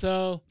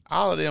 Bledsoe,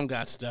 All of them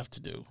got stuff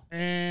to do.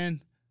 and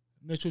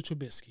Mitchell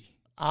Trubisky.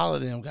 All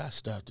of them got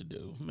stuff to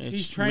do.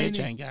 He's training. Mitch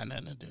ain't got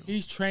nothing to do.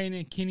 He's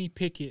training Kenny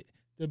Pickett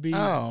to be.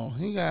 Oh,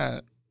 he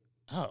got.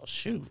 Oh,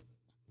 shoot.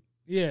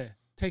 Yeah,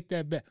 take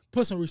that back.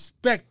 Put some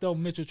respect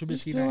on Mitchell He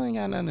Trubisky. still name. ain't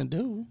got nothing to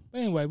do. But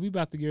anyway, we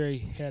about to get ready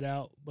to head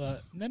out.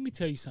 But let me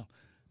tell you something.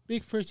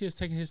 Big Fritz is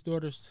taking his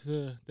daughters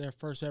to their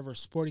first ever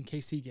Sporting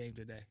KC game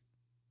today.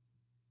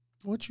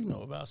 What you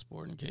know about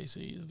Sporting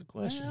KC is the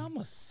question. Man, I'm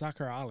a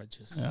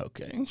soccerologist.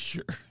 Okay,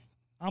 sure.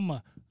 I'm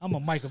a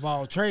Mike of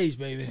all trades,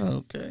 baby.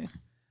 Okay.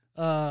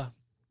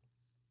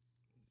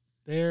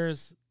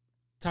 There's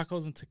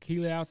tacos and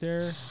tequila out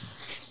there.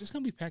 It's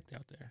gonna be packed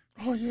out there.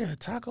 Oh, yeah.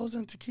 Tacos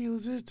and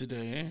tequilas is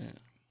today, ain't it?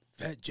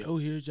 Fat Joe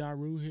here, Ja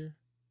Rule here.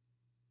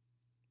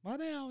 Why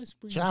they always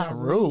bring Ja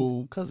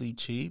Rule, because he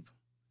cheap.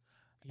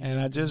 And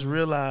I just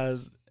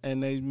realized,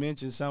 and they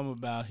mentioned something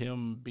about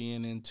him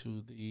being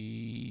into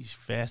the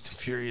Fast and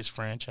Furious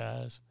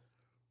franchise.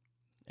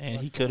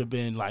 And he could have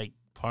been, like,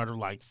 part of,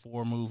 like,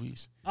 4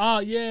 movies. Oh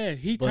yeah,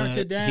 he turned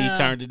it down. He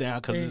turned it down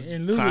because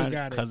and Luda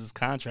got it. his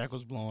contract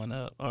was blowing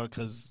up, or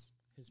because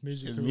His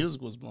music. his career.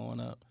 music was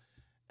blowing up.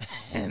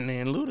 And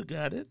then Luda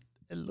got it.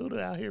 And Luda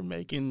out here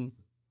making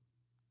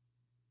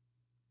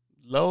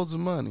loads of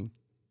money.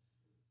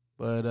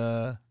 But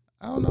I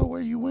don't know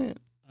where you went.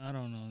 I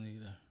don't know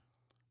neither.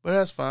 But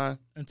that's fine.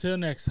 Until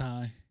next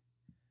time,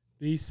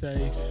 be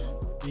safe,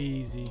 be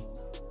easy,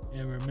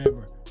 and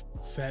remember,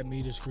 fat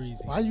meat is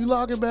greasy. Why you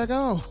logging back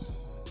on?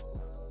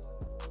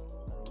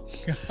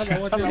 I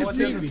want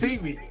them to see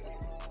me.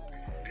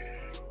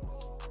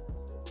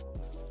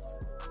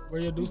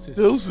 Where your deuces?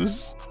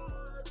 Deuces.